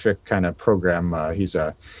St. Patrick kind of program. He's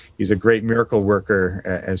a great miracle worker,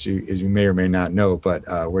 as you may or may not know, but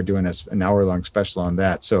we're doing an hour-long special on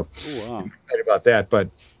that. So I'm excited about that. But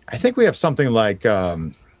I think we have something like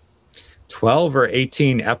 12 or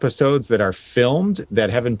 18 episodes that are filmed that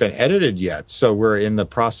haven't been edited yet. So we're in the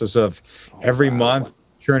process of every month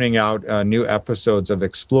churning out new episodes of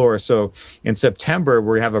Explore. So in September,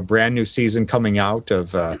 we have a brand new season coming out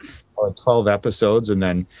of 12 episodes, and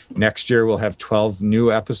then next year we'll have 12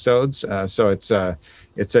 new episodes. So it's a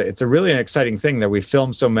really an exciting thing that we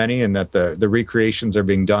filmed so many, and that the recreations are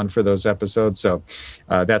being done for those episodes. So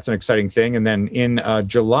that's an exciting thing. And then in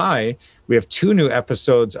July, we have 2 new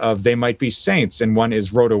episodes of They Might Be Saints, and one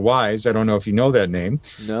is Rhoda Wise. I don't know if you know that name,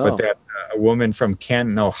 but that's a woman from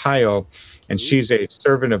Canton, Ohio, and she's a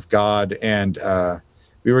servant of God. And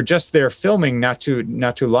we were just there filming not too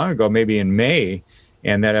long ago, maybe in May,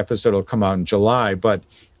 and that episode will come out in July. But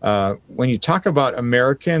when you talk about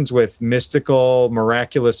Americans with mystical,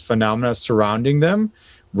 miraculous phenomena surrounding them,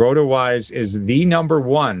 Rhoda Wise is the number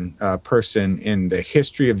one person in the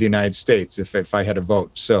history of the United States, if I had a vote.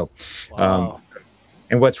 So,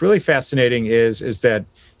 and what's really fascinating is that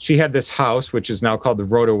she had this house, which is now called the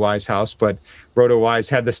Rhoda Wise House, but Rhoda Wise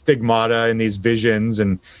had the stigmata and these visions,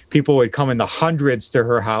 and people would come in the hundreds to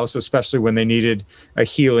her house, especially when they needed a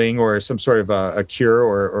healing or some sort of a cure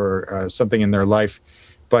or something in their life.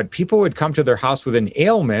 But people would come to their house with an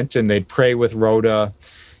ailment, and they'd pray with Rhoda,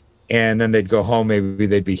 and then they'd go home. Maybe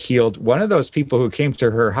they'd be healed. One of those people who came to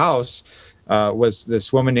her house was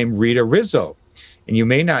this woman named Rita Rizzo. And you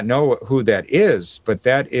may not know who that is, but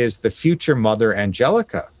that is the future Mother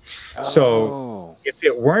Angelica. Oh. So if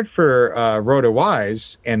it weren't for Rhoda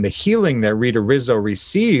Wise and the healing that Rita Rizzo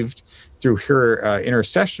received through her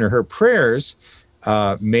intercession or her prayers,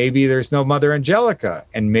 maybe there's no Mother Angelica,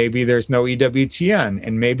 and maybe there's no EWTN,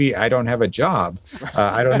 and maybe I don't have a job.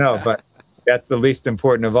 I don't know, but that's the least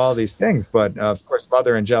important of all these things. But of course,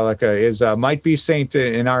 Mother Angelica is might be saint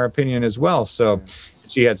in our opinion as well. So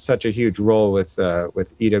she had such a huge role with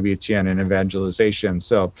EWTN and evangelization.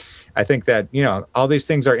 So I think that, you know, all these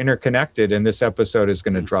things are interconnected, and this episode is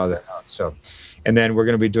going to draw that out. So, and then we're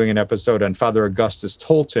going to be doing an episode on Father Augustus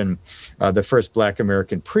Tolton, the first Black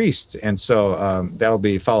American priest. And so that'll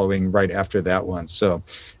be following right after that one. So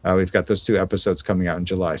we've got those 2 episodes coming out in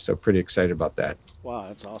July. So pretty excited about that. Wow,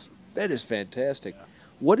 that's awesome. That is fantastic.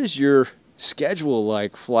 What is your schedule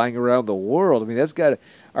like flying around the world? I mean, that's got to,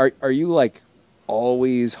 are you like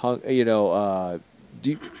always hung, you know,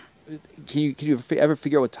 can you ever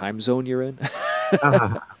figure out what time zone you're in?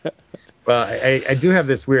 Well, I do have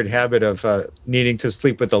this weird habit of needing to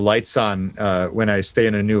sleep with the lights on when I stay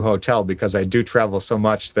in a new hotel, because I do travel so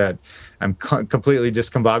much that I'm completely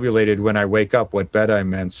discombobulated when I wake up what bed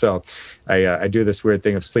I'm in. So I do this weird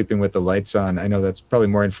thing of sleeping with the lights on. I know that's probably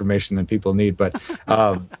more information than people need, but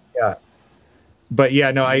yeah. But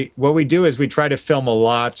yeah, no, what we do is we try to film a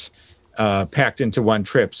lot packed into one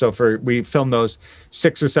trip. So we filmed those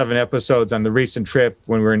 6 or 7 episodes on the recent trip.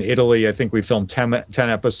 When we were in Italy, I think we filmed 10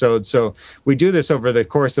 episodes. So we do this over the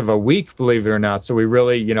course of a week, believe it or not. So we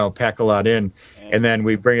really, you know, pack a lot in, and then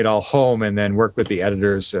we bring it all home and then work with the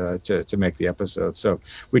editors to make the episodes. So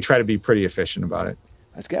we try to be pretty efficient about it.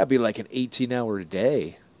 That's got to be like an 18-hour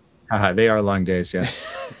day. They are long days, yeah.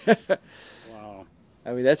 Wow.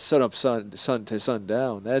 I mean, that's sun to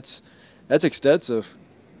sundown. That's extensive.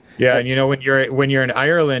 Yeah, and you know, when you're in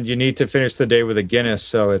Ireland, you need to finish the day with a Guinness,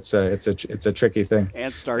 so it's a tricky thing.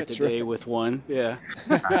 And start the day with one. Yeah.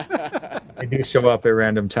 I do show up at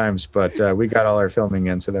random times, but we got all our filming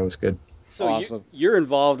in, so that was good. So awesome. You're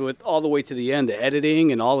involved with all the way to the end, the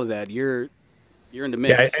editing and all of that. You're in the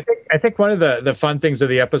mix. Yeah, I think one of the fun things of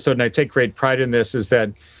the episode, and I take great pride in this, is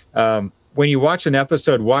that when you watch an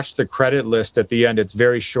episode, watch the credit list at the end. It's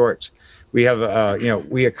very short. We have,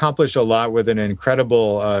 we accomplish a lot with an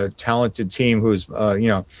incredible, talented team who's,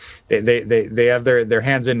 they have their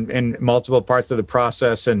hands in multiple parts of the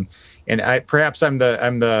process, and perhaps I'm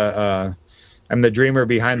the dreamer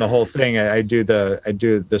behind the whole thing. I do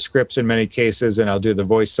the scripts in many cases, and I'll do the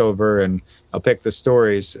voiceover, and I'll pick the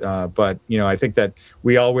stories. But I think that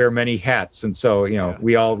we all wear many hats, and so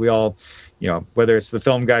we all. Whether it's the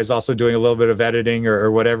film guys also doing a little bit of editing or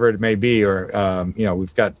whatever it may be, or,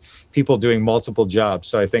 we've got people doing multiple jobs.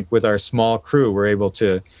 So I think with our small crew, we're able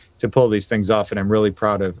to pull these things off. And I'm really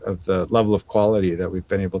proud of the level of quality that we've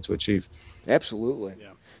been able to achieve. Absolutely.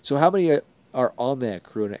 Yeah. So how many are on that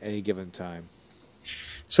crew at any given time?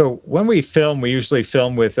 So when we film, we usually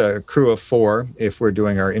film with a crew of 4 if we're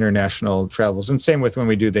doing our international travels. And same with when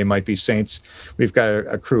we do They Might Be Saints. We've got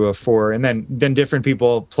a crew of 4. And then different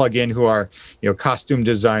people plug in who are, costume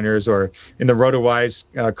designers, or in the Rhoda Wise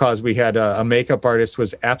cause, we had a makeup artist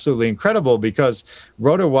was absolutely incredible, because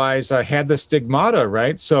Rhoda Wise had the stigmata,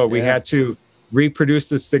 right? So we had to reproduce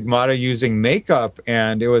the stigmata using makeup,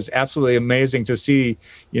 and it was absolutely amazing to see,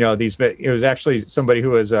 it was actually somebody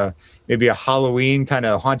who was maybe a Halloween kind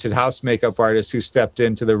of haunted house makeup artist who stepped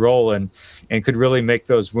into the role and could really make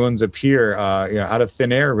those wounds appear, out of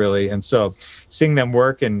thin air, really. And so seeing them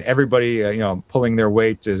work, and everybody, pulling their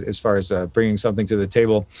weight as far as bringing something to the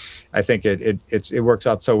table, I think it works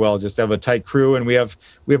out so well just to have a tight crew, and we have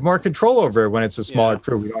more control over it when it's a smaller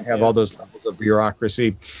crew. We don't have all those levels of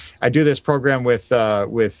bureaucracy. I do this program with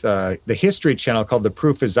the History Channel called The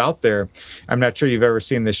Proof Is Out There. I'm not sure you've ever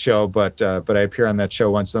seen this show, but I appear on that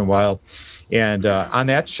show once in a while. And on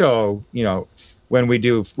that show, when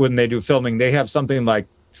they do filming, they have something like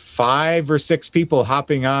 5 or 6 people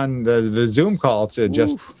hopping on the Zoom call to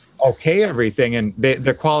just okay everything, and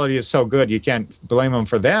the quality is so good, you can't blame them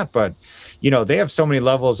for that. But they have so many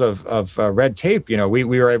levels of red tape. We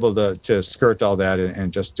were able to skirt all that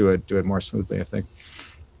and just do it more smoothly, I think.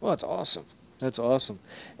 Well, that's awesome. That's awesome.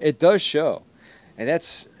 It does show, and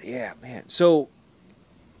that's man. So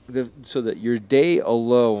that your day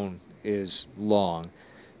alone is long.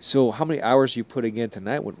 So how many hours are you putting in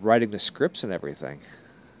tonight with writing the scripts and everything?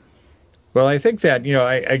 Well, I think that,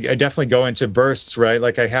 I definitely go into bursts, right?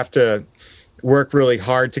 Like I have to work really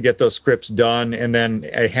hard to get those scripts done, and then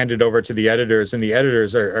I hand it over to the editors, and the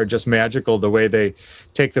editors are just magical, the way they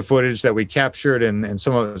take the footage that we captured and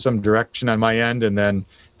some direction on my end, and then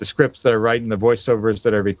the scripts that I write and the voiceovers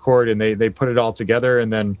that I record, and they put it all together,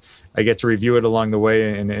 and then I get to review it along the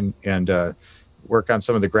way and work on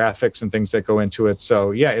some of the graphics and things that go into it.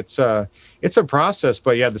 So yeah, it's a process,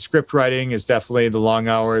 but yeah, the script writing is definitely the long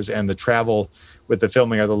hours, and the travel with the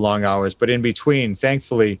filming are the long hours. But in between,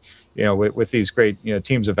 thankfully, with these great,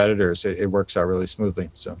 teams of editors, it works out really smoothly.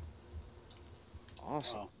 So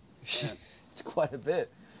Awesome. Wow. It's quite a bit.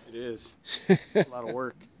 It is. It's a lot of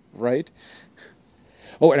work. Right?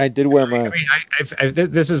 Oh, and I did wear my... I mean,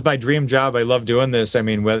 this is my dream job. I love doing this. I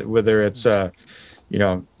mean, whether it's, doing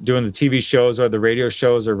the TV shows or the radio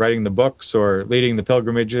shows, or writing the books, or leading the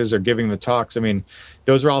pilgrimages, or giving the talks. I mean,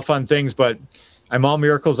 those are all fun things, but I'm all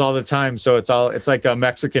miracles all the time. So it's like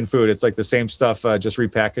Mexican food. It's like the same stuff, just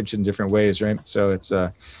repackaged in different ways, right? So it's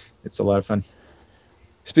a lot of fun.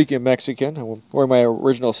 Speaking of Mexican, I'm wearing my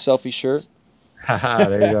original selfie shirt. Haha,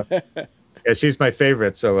 there you go. Yeah, she's my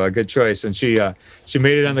favorite, so good choice. And she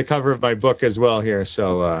made it on the cover of my book as well here.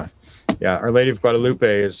 So yeah, Our Lady of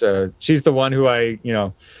Guadalupe is she's the one who I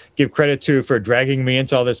give credit to for dragging me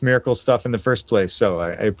into all this miracle stuff in the first place. So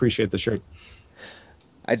I appreciate the shirt.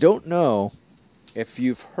 I don't know if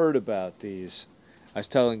you've heard about these. I was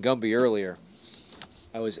telling Gumby earlier,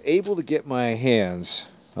 I was able to get my hands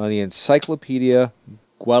on the Encyclopedia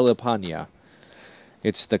Guadalupana.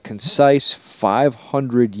 It's the concise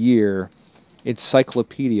 500-year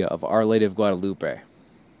encyclopedia of Our Lady of Guadalupe.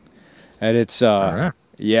 And it's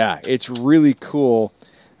yeah, it's really cool.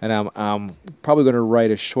 And I'm probably going to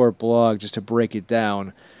write a short blog just to break it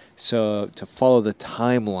down, so to follow the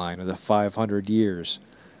timeline of the 500 years.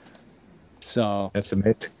 So that's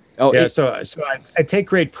amazing. Oh yeah, so I take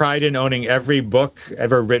great pride in owning every book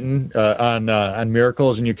ever written on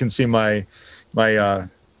miracles, and you can see my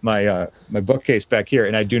bookcase back here,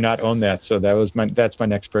 and I do not own that, so that's my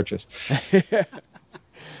next purchase.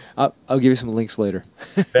 I'll give you some links later.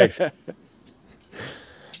 Thanks.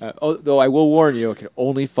 Though I will warn you, I can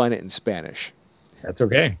only find it in Spanish. That's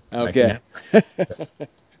okay. Okay.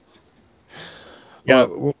 Yeah,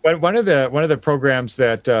 one of the programs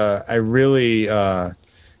that I really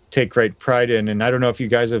take great pride in, and I don't know if you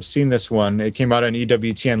guys have seen this one. It came out on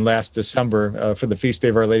EWTN last December for the Feast Day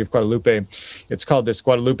of Our Lady of Guadalupe. It's called This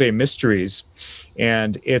Guadalupe Mysteries,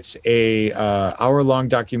 and it's a hour-long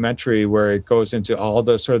documentary where it goes into all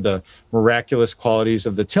the sort of the miraculous qualities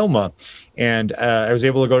of the tilma. And I was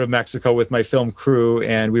able to go to Mexico with my film crew,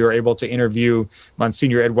 and we were able to interview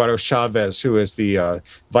Monsignor Eduardo Chavez, who is the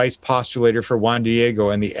vice postulator for Juan Diego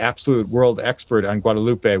and the absolute world expert on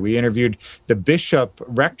Guadalupe. We interviewed the bishop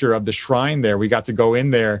rector of the shrine there. We got to go in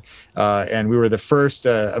there, and we were the first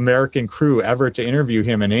American crew ever to interview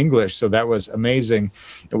him in English. So that was amazing.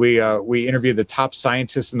 We interviewed the top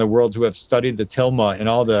scientists in the world who have studied the tilma and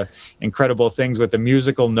all the incredible things with the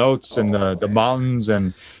musical notes and the mountains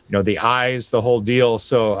and the eyes, the whole deal.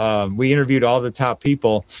 So we interviewed all the top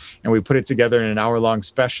people, and we put it together in an hour-long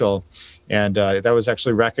special. And that was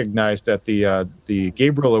actually recognized at the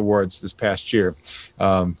Gabriel Awards this past year.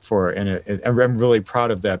 And I'm really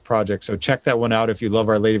proud of that project. So check that one out if you love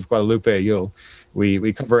Our Lady of Guadalupe.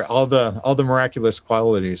 We cover all the miraculous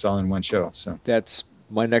qualities all in one show. So that's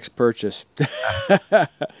my next purchase.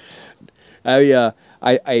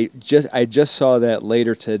 I just saw that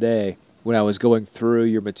later today when I was going through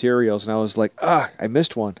your materials, and I was like, I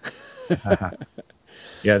missed one.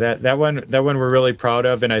 Yeah, that one we're really proud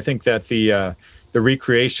of, and I think that the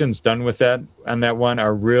recreations done with that on that one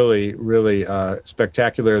are really, really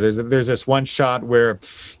spectacular. There's this one shot where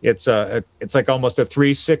it's like almost a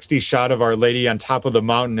 360 shot of Our Lady on top of the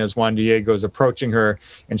mountain as Juan Diego is approaching her,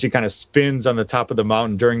 and she kind of spins on the top of the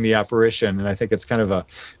mountain during the apparition. And I think it's kind of a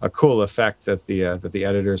cool effect that the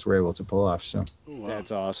editors were able to pull off. So Wow.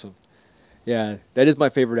 That's awesome. Yeah, that is my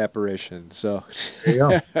favorite apparition. So there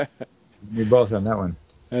you go. We both on that one.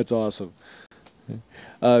 That's awesome.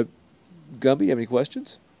 Gumby, you have any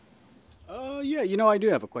questions? Yeah, I do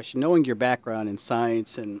have a question. Knowing your background in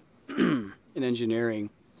science and in engineering,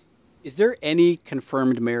 is there any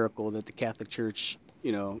confirmed miracle that the Catholic Church,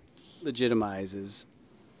 legitimizes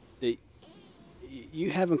that you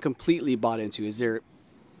haven't completely bought into? Is there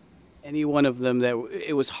any one of them that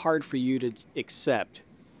it was hard for you to accept?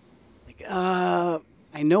 Like, I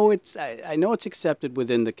know it's accepted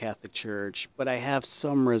within the Catholic Church, but I have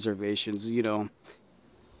some reservations.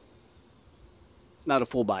 Not a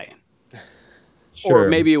full buy-in. Sure. Or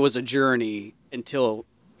maybe it was a journey until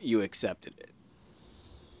you accepted it.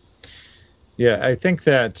 Yeah, I think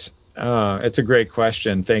that It's a great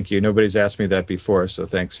question. Thank you. Nobody's asked me that before, so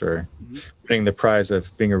thanks for winning the prize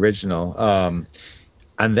of being original.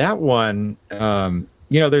 On that one,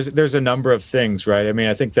 there's a number of things, right? I mean,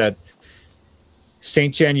 I think that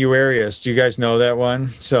Saint Januarius, do you guys know that one?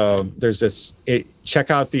 So there's this,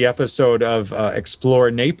 check out the episode of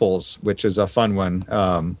Explore Naples, which is a fun one.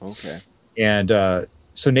 Okay. And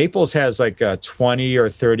so Naples has like 20 or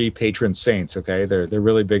 30 patron saints, okay? They're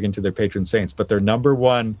really big into their patron saints, but their number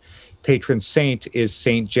one patron saint is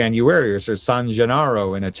Saint Januarius, or San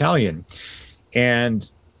Gennaro in Italian. And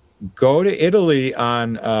go to Italy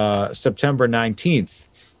on September 19th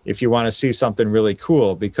if you want to see something really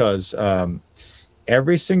cool, because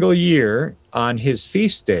every single year on his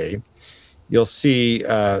feast day, you'll see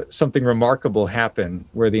something remarkable happen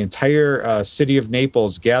where the entire city of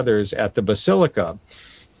Naples gathers at the Basilica,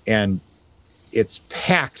 and it's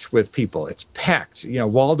packed with people. It's packed,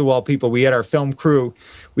 wall-to-wall people. We had our film crew.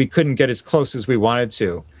 We couldn't get as close as we wanted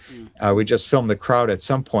to. We just filmed the crowd at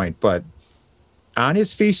some point, but on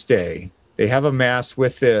his feast day, they have a mass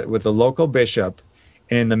with the local bishop,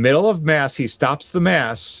 and in the middle of mass, he stops the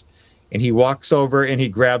mass, and he walks over and he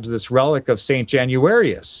grabs this relic of Saint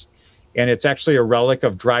Januarius, and it's actually a relic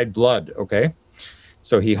of dried blood. Okay,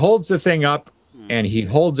 so he holds the thing up, and he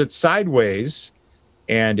holds it sideways,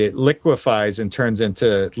 and it liquefies and turns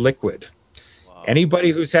into liquid. Wow.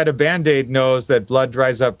 Anybody who's had a Band-Aid knows that blood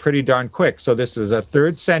dries up pretty darn quick. So this is a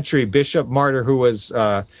 3rd century bishop martyr who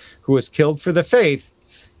was killed for the faith,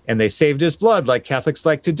 and they saved his blood, like Catholics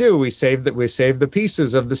like to do. We save the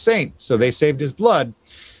pieces of the saint. So they saved his blood.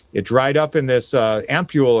 It dried up in this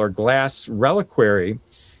ampule or glass reliquary,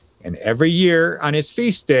 and every year on his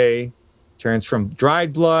feast day, turns from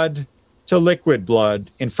dried blood to liquid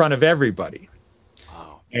blood in front of everybody.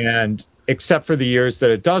 Wow. And except for the years that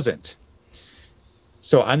it doesn't.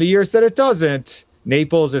 So on the years that it doesn't,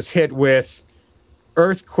 Naples is hit with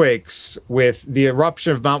earthquakes, with the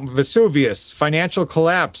eruption of Mount Vesuvius, financial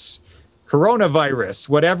collapse, coronavirus,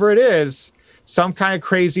 whatever it is, some kind of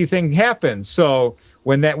crazy thing happens. So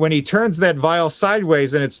when he turns that vial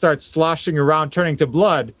sideways and it starts sloshing around, turning to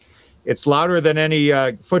blood, it's louder than any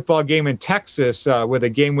football game in Texas with a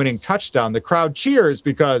game-winning touchdown. The crowd cheers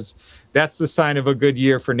because that's the sign of a good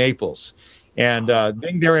year for Naples. And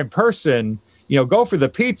being there in person, go for the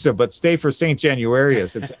pizza, but stay for St.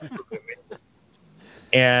 Januarius. It's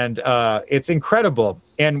and it's incredible.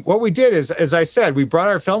 And what we did is, as I said, we brought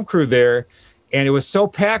our film crew there, and it was so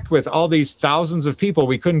packed with all these thousands of people,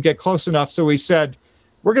 we couldn't get close enough. So we said,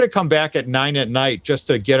 we're going to come back at 9 p.m. just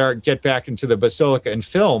to get back into the Basilica and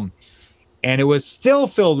film. And it was still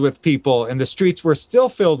filled with people, and the streets were still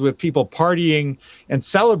filled with people partying and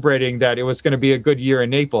celebrating that it was going to be a good year in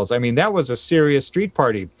Naples. I mean, that was a serious street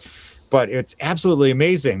party, but it's absolutely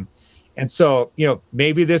amazing. And so,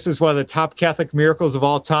 maybe this is one of the top Catholic miracles of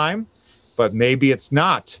all time, but maybe it's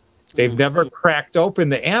not. They've never cracked open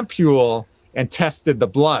the ampule and tested the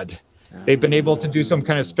blood. They've been able to do some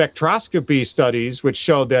kind of spectroscopy studies which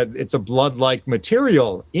show that it's a blood-like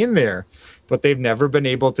material in there, but they've never been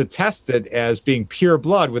able to test it as being pure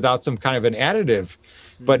blood without some kind of an additive.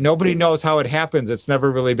 But nobody knows how it happens. It's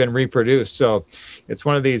never really been reproduced. So it's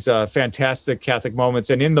one of these fantastic Catholic moments.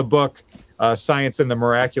 And in the book, Science and the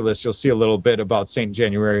Miraculous, you'll see a little bit about St.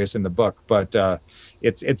 Januarius in the book. But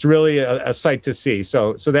it's really a sight to see.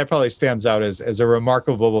 So that probably stands out as a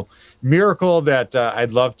remarkable miracle that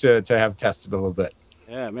I'd love to have tested a little bit.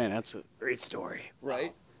 Yeah, man, that's a great story.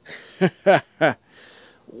 Right?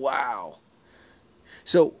 Wow.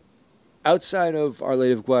 So outside of Our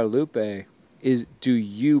Lady of Guadalupe, do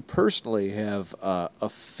you personally have a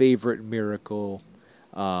favorite miracle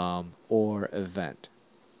or event?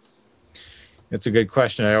 It's a good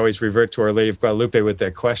question. I always revert to Our Lady of Guadalupe with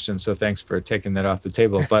that question, so thanks for taking that off the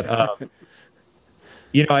table. But,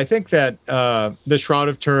 I think that the Shroud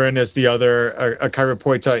of Turin is the other, a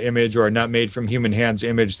Chiropoita image or a not made from human hands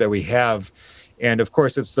image that we have. And, of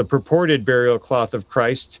course, it's the purported burial cloth of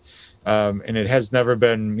Christ, and it has never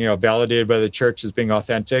been, validated by the church as being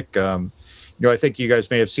authentic. I think you guys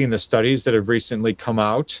may have seen the studies that have recently come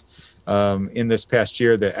out. In this past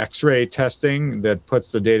year, the X-ray testing that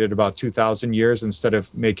puts the date at about 2,000 years instead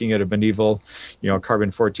of making it a medieval,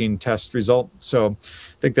 carbon-14 test result. So I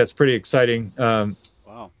think that's pretty exciting.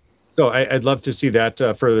 Wow. So I'd love to see that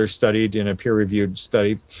further studied in a peer-reviewed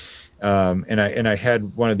study. And I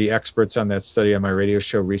had one of the experts on that study on my radio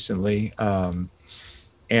show recently.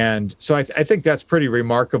 And so I think that's pretty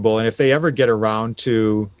remarkable. And if they ever get around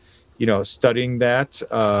to studying that,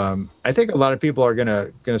 I think a lot of people are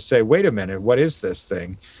gonna say, wait a minute, what is this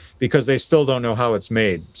thing? Because they still don't know how it's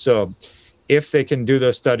made. So if they can do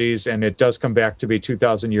those studies and it does come back to be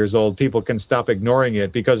 2,000 years old, people can stop ignoring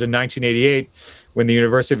it. Because in 1988, when the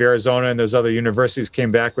University of Arizona and those other universities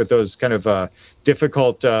came back with those kind of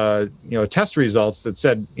difficult, test results that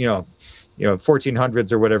said,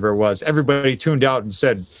 1400s or whatever it was, everybody tuned out and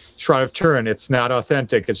said, Shroud of Turin, it's not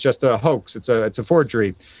authentic. It's just a hoax. It's a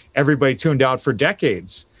forgery. Everybody tuned out for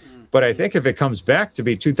decades. But I think if it comes back to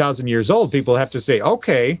be 2,000 years old, people have to say,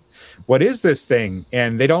 okay, what is this thing?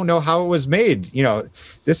 And they don't know how it was made.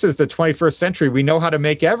 This is the 21st century. We know how to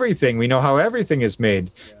make everything. We know how everything is made,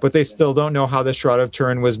 but they still don't know how the Shroud of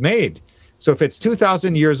Turin was made. So if it's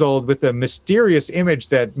 2,000 years old with a mysterious image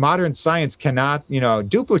that modern science cannot,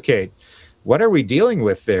 duplicate, what are we dealing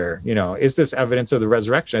with there? Is this evidence of the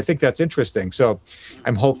resurrection? I think that's interesting. So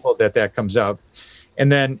I'm hopeful that comes out. And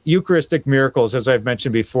then Eucharistic miracles, as I've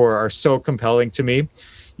mentioned before, are so compelling to me.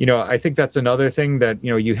 I think that's another thing that,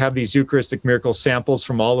 you have these Eucharistic miracle samples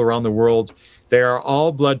from all around the world. They are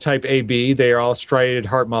all blood type AB. They are all striated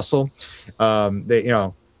heart muscle. But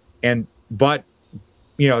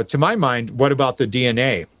to my mind, what about the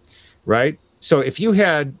DNA, right? So if you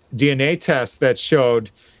had DNA tests that showed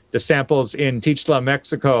the samples in Tixla,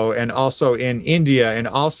 Mexico, and also in India, and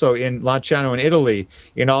also in Lanciano in Italy,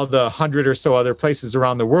 in all the 100 or so other places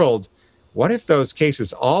around the world, what if those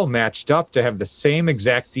cases all matched up to have the same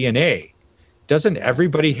exact DNA? Doesn't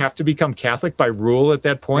everybody have to become Catholic by rule at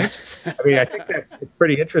that point? I mean, I think it's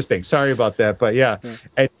pretty interesting. Sorry about that, but yeah,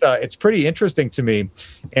 it's pretty interesting to me.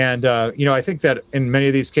 And I think that in many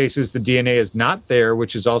of these cases, the DNA is not there,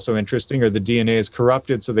 which is also interesting, or the DNA is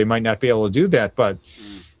corrupted, so they might not be able to do that. But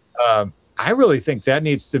I really think that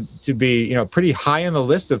needs to be, pretty high on the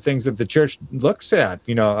list of things that the church looks at.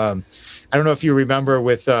 I don't know if you remember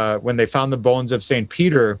with when they found the bones of St.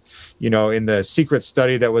 Decades in the secret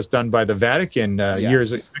study that was done by the Vatican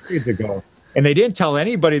decades ago. And they didn't tell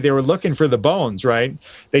anybody they were looking for the bones, right?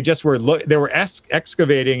 They just were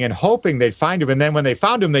excavating and hoping they'd find them. And then when they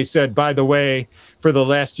found them, they said, by the way, for the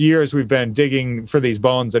last years, we've been digging for these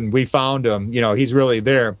bones and we found him. He's really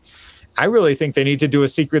there. I really think they need to do a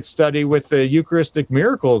secret study with the Eucharistic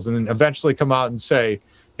miracles and then eventually come out and say,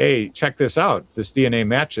 hey, check this out. This DNA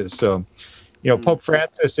matches. So, Pope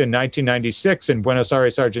Francis in 1996 in Buenos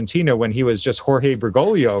Aires, Argentina, when he was just Jorge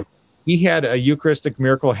Bergoglio, he had a Eucharistic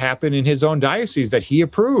miracle happen in his own diocese that he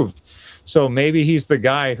approved. So maybe he's the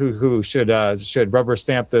guy who should rubber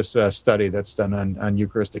stamp this study that's done on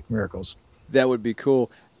Eucharistic miracles. That would be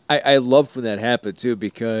cool. I loved when that happened too,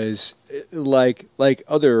 because like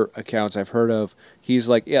other accounts I've heard of, he's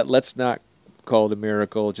like, yeah, let's not call it a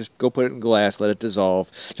miracle. Just go put it in glass, let it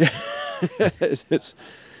dissolve.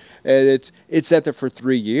 It's sat there for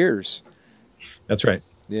 3 years. That's right.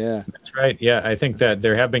 Yeah, that's right. Yeah, I think that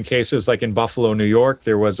there have been cases like in Buffalo, New York.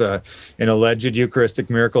 There was an alleged Eucharistic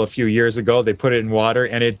miracle a few years ago. They put it in water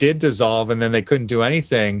and it did dissolve, and then they couldn't do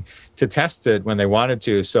anything to test it when they wanted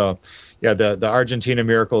to. So, yeah, the Argentina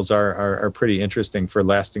miracles are pretty interesting for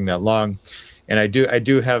lasting that long. And I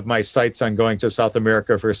do have my sights on going to South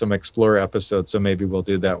America for some Explorer episodes. So maybe we'll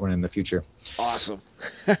do that one in the future. Awesome.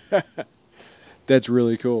 That's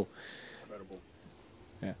really cool.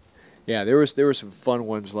 Yeah, there were some fun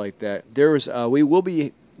ones like that. There was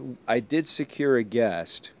I did secure a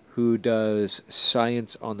guest who does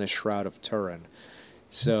science on the Shroud of Turin.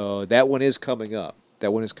 So that one is coming up.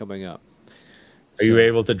 Are you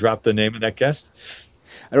able to drop the name of that guest?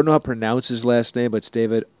 I don't know how to pronounce his last name, but it's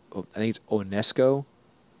David, I think it's Onesco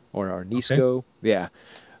or Arnisco. Okay. Yeah.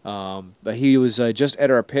 But he was just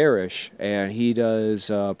at our parish, and he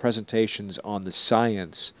does presentations on the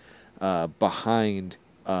science behind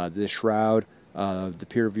the shroud, the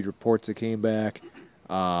peer-reviewed reports that came back.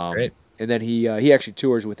 Great. And then he actually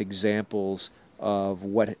tours with examples of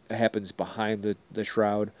what happens behind the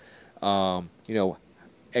shroud.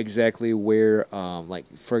 Exactly where,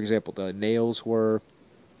 like, for example, the nails were,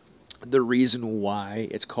 the reason why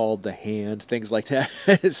it's called the hand, things like that.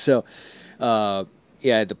 So,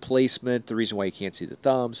 the placement, the reason why you can't see the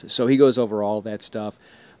thumbs. So he goes over all that stuff,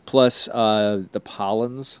 plus the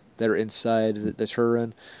pollens that are inside the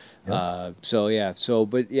Turin. Yeah. We'll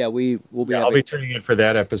be. I'll be tuning in for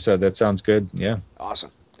that episode. That sounds good. Yeah.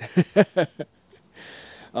 Awesome.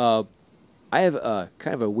 I have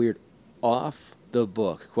kind of a weird off the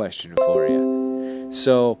book question for you.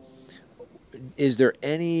 So,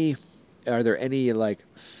 are there any like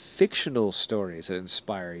fictional stories that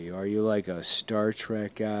inspire you? Are you like a Star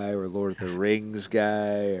Trek guy or Lord of the Rings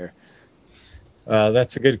guy? Or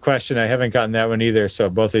that's a good question. I haven't gotten that one either. So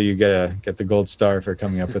both of you get the gold star for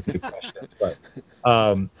coming up with new questions. But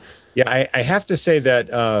I have to say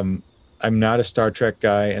that not a Star Trek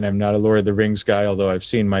guy, and I'm not a Lord of the Rings guy, although I've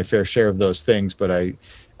seen my fair share of those things, but I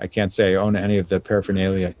can't say I own any of the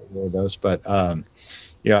paraphernalia for those. But I'm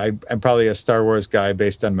probably a Star Wars guy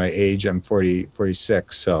based on my age. I'm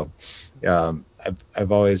 46, so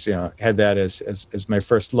I've always had that as my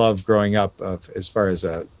first love growing up, as far as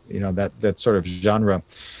that sort of genre.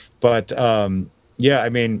 But I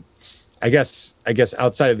mean, I guess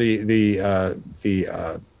outside of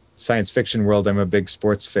the science fiction world, I'm a big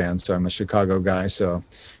sports fan, so I'm a Chicago guy, so I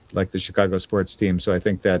like the Chicago sports team. So I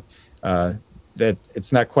think that that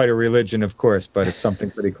it's not quite a religion, of course, but it's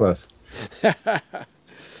something pretty close.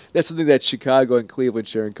 That's something that Chicago and Cleveland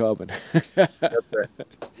share in common. That's right.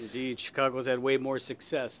 Indeed, Chicago's had way more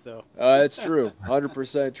success, though. That's true.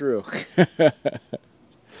 100% true.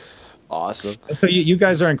 Awesome. So you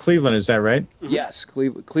guys are in Cleveland, is that right? Yes,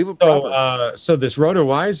 Cleveland proper. So this Rhoda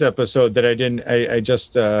Wise episode that I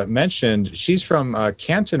just mentioned, she's from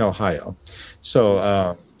Canton, Ohio.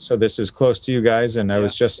 So this is close to you guys, and I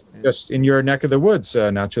was just in your neck of the woods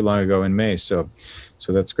not too long ago in May. So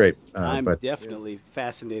that's great. I'm definitely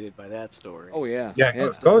fascinated by that story. Oh yeah. Yeah,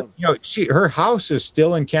 go. Her house is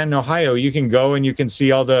still in Canton, Ohio. You can go and you can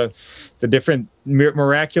see all the different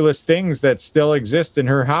miraculous things that still exist in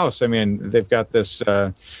her house. I mean, they've got this,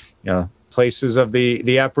 places of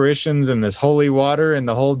the apparitions and this holy water and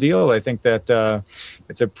the whole deal. I think that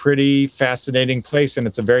it's a pretty fascinating place, and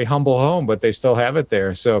it's a very humble home, but they still have it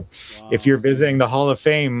there. So if you're visiting the Hall of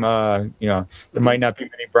Fame, there might not be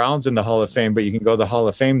many Browns in the Hall of Fame, but you can go to the Hall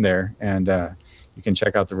of Fame there, and you can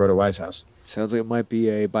check out the Rhoda Wise house. Sounds like it might be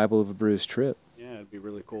a Bible of a Bruise trip. Yeah, it'd be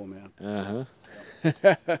really cool, man. Uh-huh.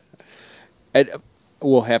 And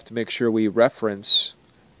we'll have to make sure we reference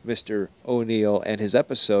Mr. O'Neill and his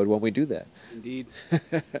episode when we do that. Indeed.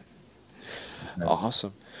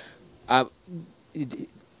 Awesome. I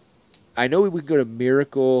know we can go to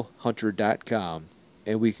miraclehunter.com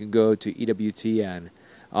and we can go to EWTN.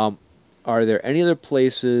 Are there any other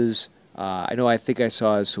places? I think I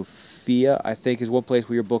saw Sophia, I think, is one place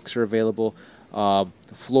where your books are available. The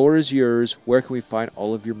floor is yours. Where can we find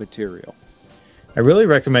all of your material? I really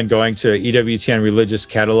recommend going to EWTN Religious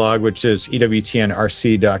Catalog, which is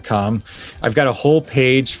EWTNRC.com. I've got a whole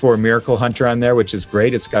page for Miracle Hunter on there, which is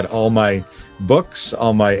great. It's got all my books,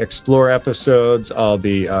 all my Explore episodes, all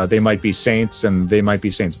the They Might Be Saints and They Might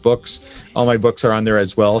Be Saints books. All my books are on there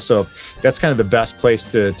as well. So that's kind of the best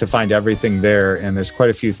place to find everything there. And there's quite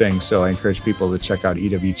a few things. So I encourage people to check out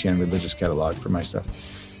EWTN Religious Catalog for my stuff.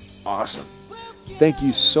 Awesome. Thank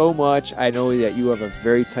you so much. I know that you have a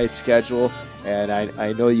very tight schedule, and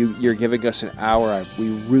I know you're giving us an hour.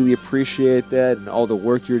 We really appreciate that, and all the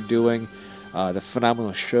work you're doing, the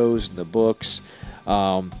phenomenal shows and the books.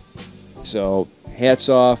 So hats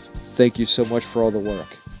off. Thank you so much for all the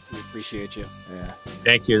work. We appreciate you. Yeah.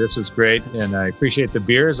 Thank you. This was great, and I appreciate the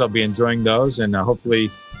beers. I'll be enjoying those, and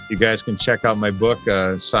hopefully you guys can check out my book,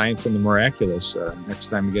 Science and the Miraculous, next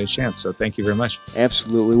time you get a chance. So thank you very much.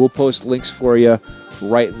 Absolutely. We'll post links for you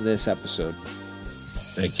right in this episode.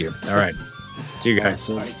 Thank you. All right. See you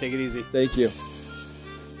guys. All right, take it easy. Thank you.